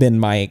been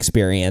my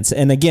experience.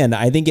 And again,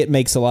 I think it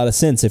makes a lot of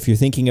sense if you're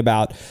thinking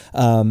about,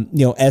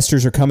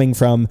 esters are coming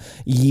from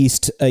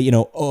yeast,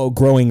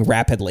 growing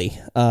rapidly,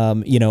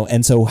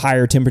 and so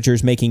higher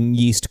temperatures making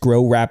yeast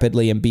grow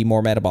rapidly and be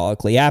more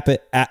metabolically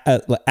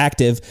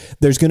active.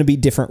 There's going to be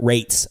different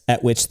rates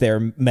at which they're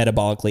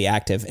metabolically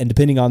active. And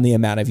depending on the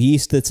amount of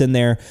yeast that's in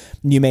there,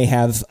 you may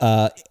have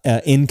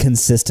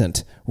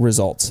inconsistent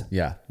results.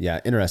 Yeah.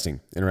 Interesting.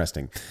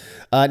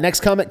 Next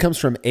comment comes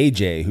from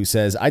AJ, who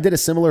says, I did a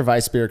similar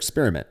Weissbier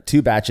experiment.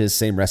 2 batches,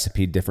 same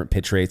recipe, different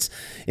pitch rates.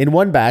 In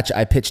one batch,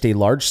 I pitched a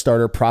large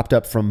starter propped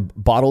up from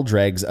bottle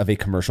dregs of a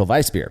commercial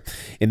Weissbier.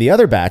 In the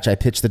other batch, I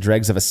pitched the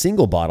dregs of a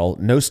single bottle,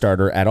 no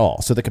starter at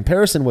all. So the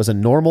comparison was a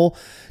normal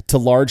to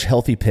large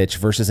healthy pitch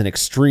versus an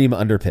extreme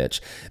underpitch.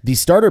 The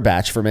starter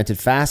batch fermented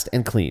fast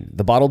and clean.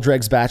 The bottle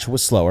dregs batch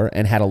was slower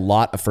and had a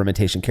lot of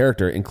fermentation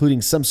character,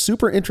 including some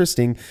super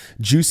interesting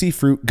juicy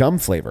fruit gum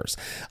flavors.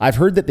 I've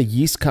heard that the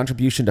yeast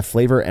contribution to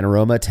flavor and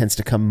aroma tends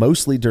to come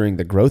mostly during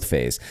the growth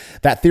phase.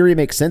 That theory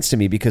makes sense to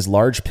me because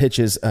large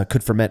pitches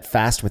could ferment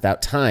fast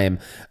without time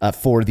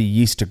for the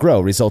yeast to grow,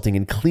 resulting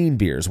in clean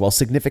beers, while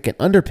significant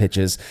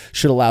underpitches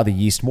should allow the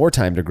yeast more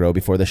time to grow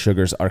before the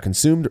sugars are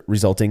consumed,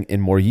 resulting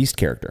in more yeast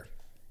character.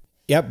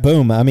 Yep.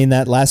 Boom. I mean,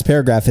 that last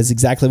paragraph is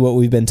exactly what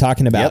we've been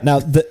talking about.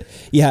 Yep.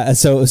 Now,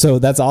 so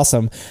that's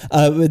awesome.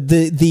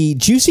 The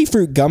juicy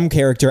fruit gum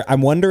character,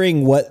 I'm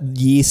wondering what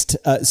yeast,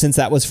 since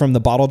that was from the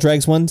bottle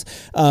dregs ones,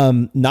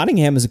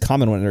 Nottingham is a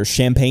common one, or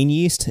champagne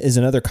yeast is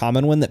another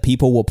common one that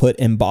people will put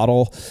in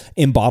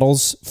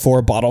bottles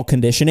for bottle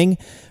conditioning,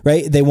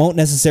 right? They won't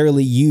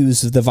necessarily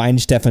use the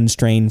Weinsteffen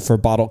strain for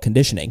bottle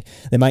conditioning.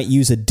 They might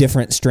use a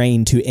different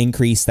strain to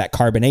increase that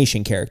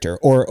carbonation character,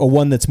 or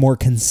one that's more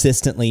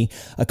consistently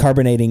a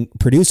carbonating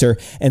producer.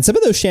 And some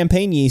of those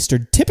champagne yeast are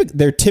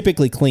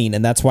typically clean,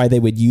 and that's why they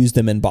would use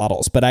them in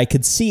bottles. But I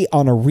could see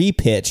on a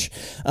repitch,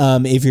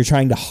 if you're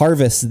trying to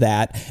harvest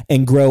that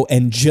and grow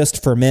and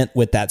just ferment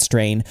with that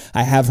strain,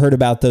 I have heard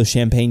about those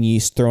champagne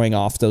yeast throwing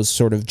off those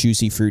sort of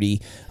juicy,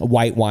 fruity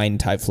white wine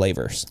type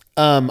flavors.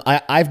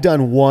 I've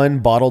done one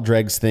bottle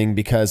dregs thing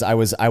because I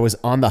was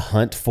on the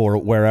hunt for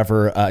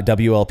wherever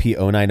WLP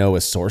 090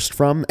 is sourced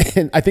from,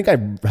 and I think I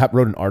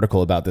wrote an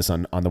article about this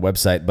on the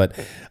website. But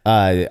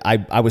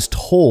I was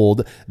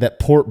told that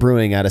Port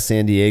Brewing out of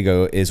San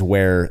Diego is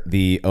where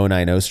the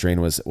 090 strain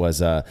was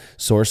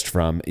sourced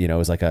from. It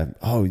was like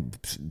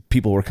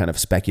people were kind of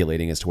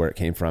speculating as to where it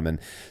came from, and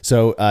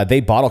so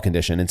they bottle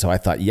condition, and so I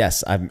thought,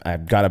 yes,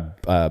 I've got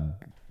a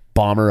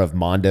bomber of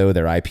Mondo,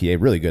 their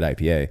IPA, really good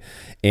IPA,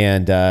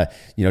 and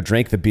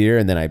drank the beer,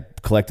 and then I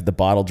collected the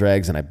bottle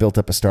dregs and I built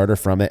up a starter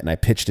from it and I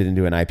pitched it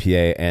into an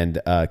IPA,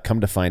 and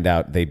come to find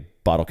out they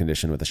bottle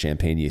conditioned with a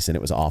champagne yeast, and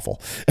it was awful.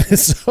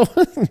 So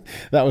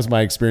that was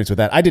my experience with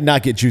that. I did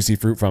not get juicy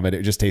fruit from it.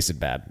 It just tasted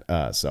bad.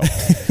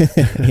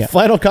 Yeah.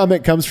 Final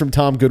comment comes from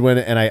Tom Goodwin,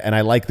 and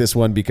I like this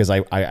one because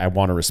I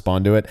want to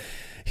respond to it.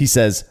 He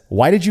says,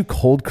 "Why did you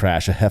cold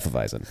crash a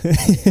Hefeweizen?"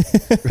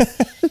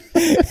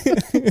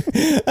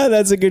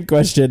 That's a good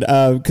question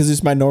because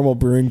it's my normal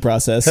brewing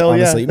process. Hell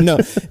honestly, yeah. no,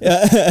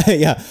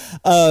 yeah.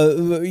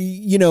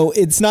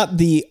 It's not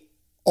the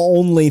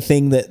only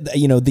thing that,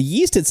 the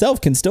yeast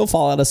itself can still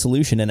fall out of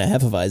solution in a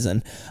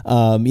Hefeweizen.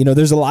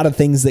 There's a lot of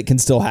things that can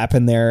still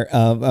happen there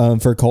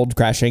for cold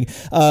crashing.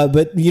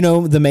 But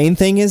the main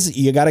thing is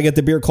you got to get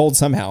the beer cold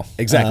somehow.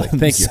 Exactly.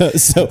 Thank you.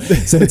 So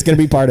it's going to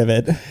be part of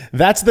it.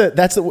 That's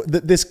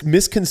this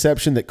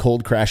misconception that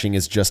cold crashing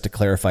is just to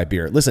clarify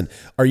beer. Listen,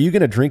 are you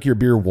going to drink your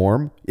beer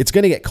warm? It's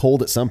going to get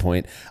cold at some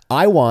point.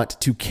 I want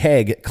to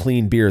keg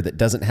clean beer that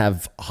doesn't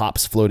have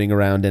hops floating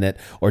around in it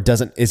or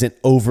isn't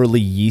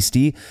overly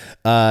yeasty.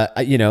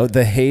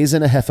 The haze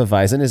in a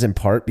Hefeweizen is in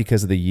part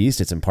because of the yeast.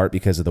 It's in part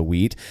because of the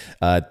wheat,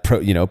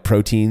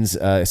 proteins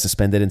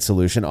suspended in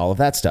solution, all of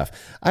that stuff.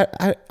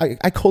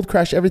 I cold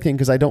crash everything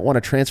because I don't want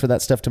to transfer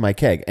that stuff to my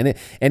keg.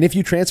 And if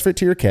you transfer it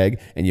to your keg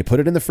and you put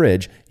it in the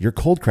fridge, you're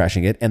cold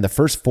crashing it. And the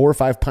first 4 or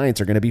 5 pints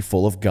are going to be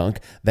full of gunk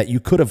that you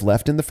could have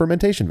left in the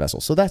fermentation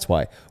vessel. So that's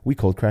why we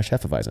cold crash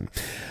Hefeweizen.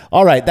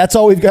 All right. That's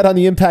all we've got on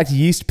the impact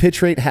yeast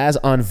pitch rate has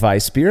on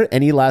Weissbier.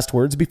 Any last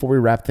words before we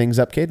wrap things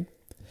up, Cade?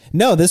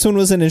 No, this one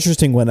was an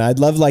interesting one. I'd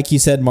love, like you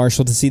said,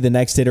 Marshall, to see the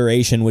next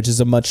iteration, which is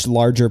a much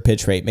larger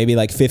pitch rate, maybe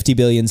like 50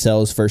 billion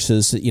cells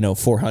versus,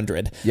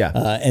 400.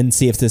 Yeah. And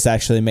see if this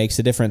actually makes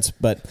a difference.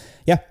 But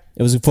yeah,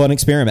 it was a fun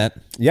experiment.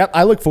 Yep,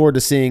 I look forward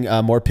to seeing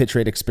more pitch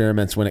rate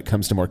experiments when it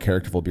comes to more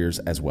characterful beers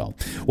as well.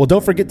 Well,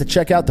 don't forget to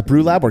check out the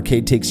Brew Lab, where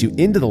Cade takes you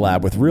into the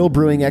lab with real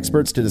brewing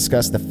experts to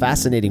discuss the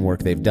fascinating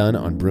work they've done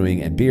on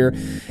brewing and beer.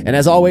 And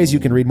as always, you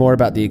can read more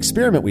about the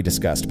experiment we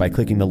discussed by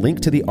clicking the link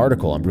to the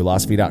article on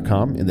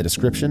brewlosophy.com in the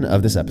description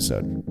of this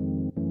episode.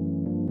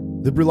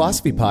 The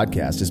Brewlosophy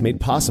podcast is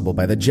made possible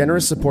by the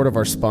generous support of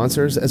our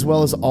sponsors as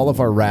well as all of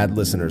our rad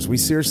listeners. We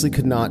seriously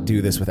could not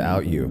do this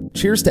without you.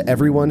 Cheers to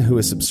everyone who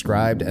has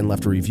subscribed and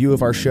left a review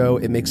of our show.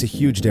 It makes a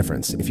huge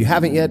difference. If you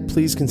haven't yet,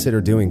 please consider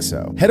doing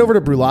so. Head over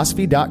to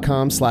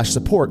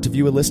brewlosophy.com/support to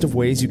view a list of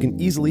ways you can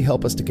easily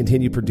help us to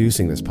continue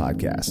producing this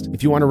podcast.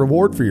 If you want a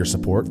reward for your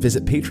support,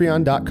 visit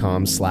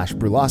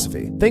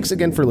patreon.com/brewlosophy. Thanks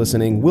again for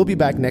listening. We'll be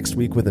back next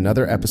week with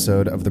another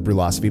episode of the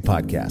Brewlosophy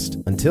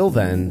podcast. Until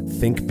then,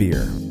 think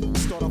beer.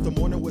 Start off the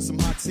morning with some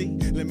hot tea,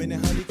 lemon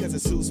and honey, cause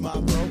it suits my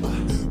bro.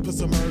 Put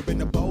some herb in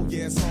the bowl,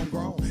 yeah, it's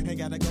homegrown. Ain't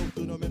gotta go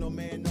through the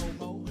middleman.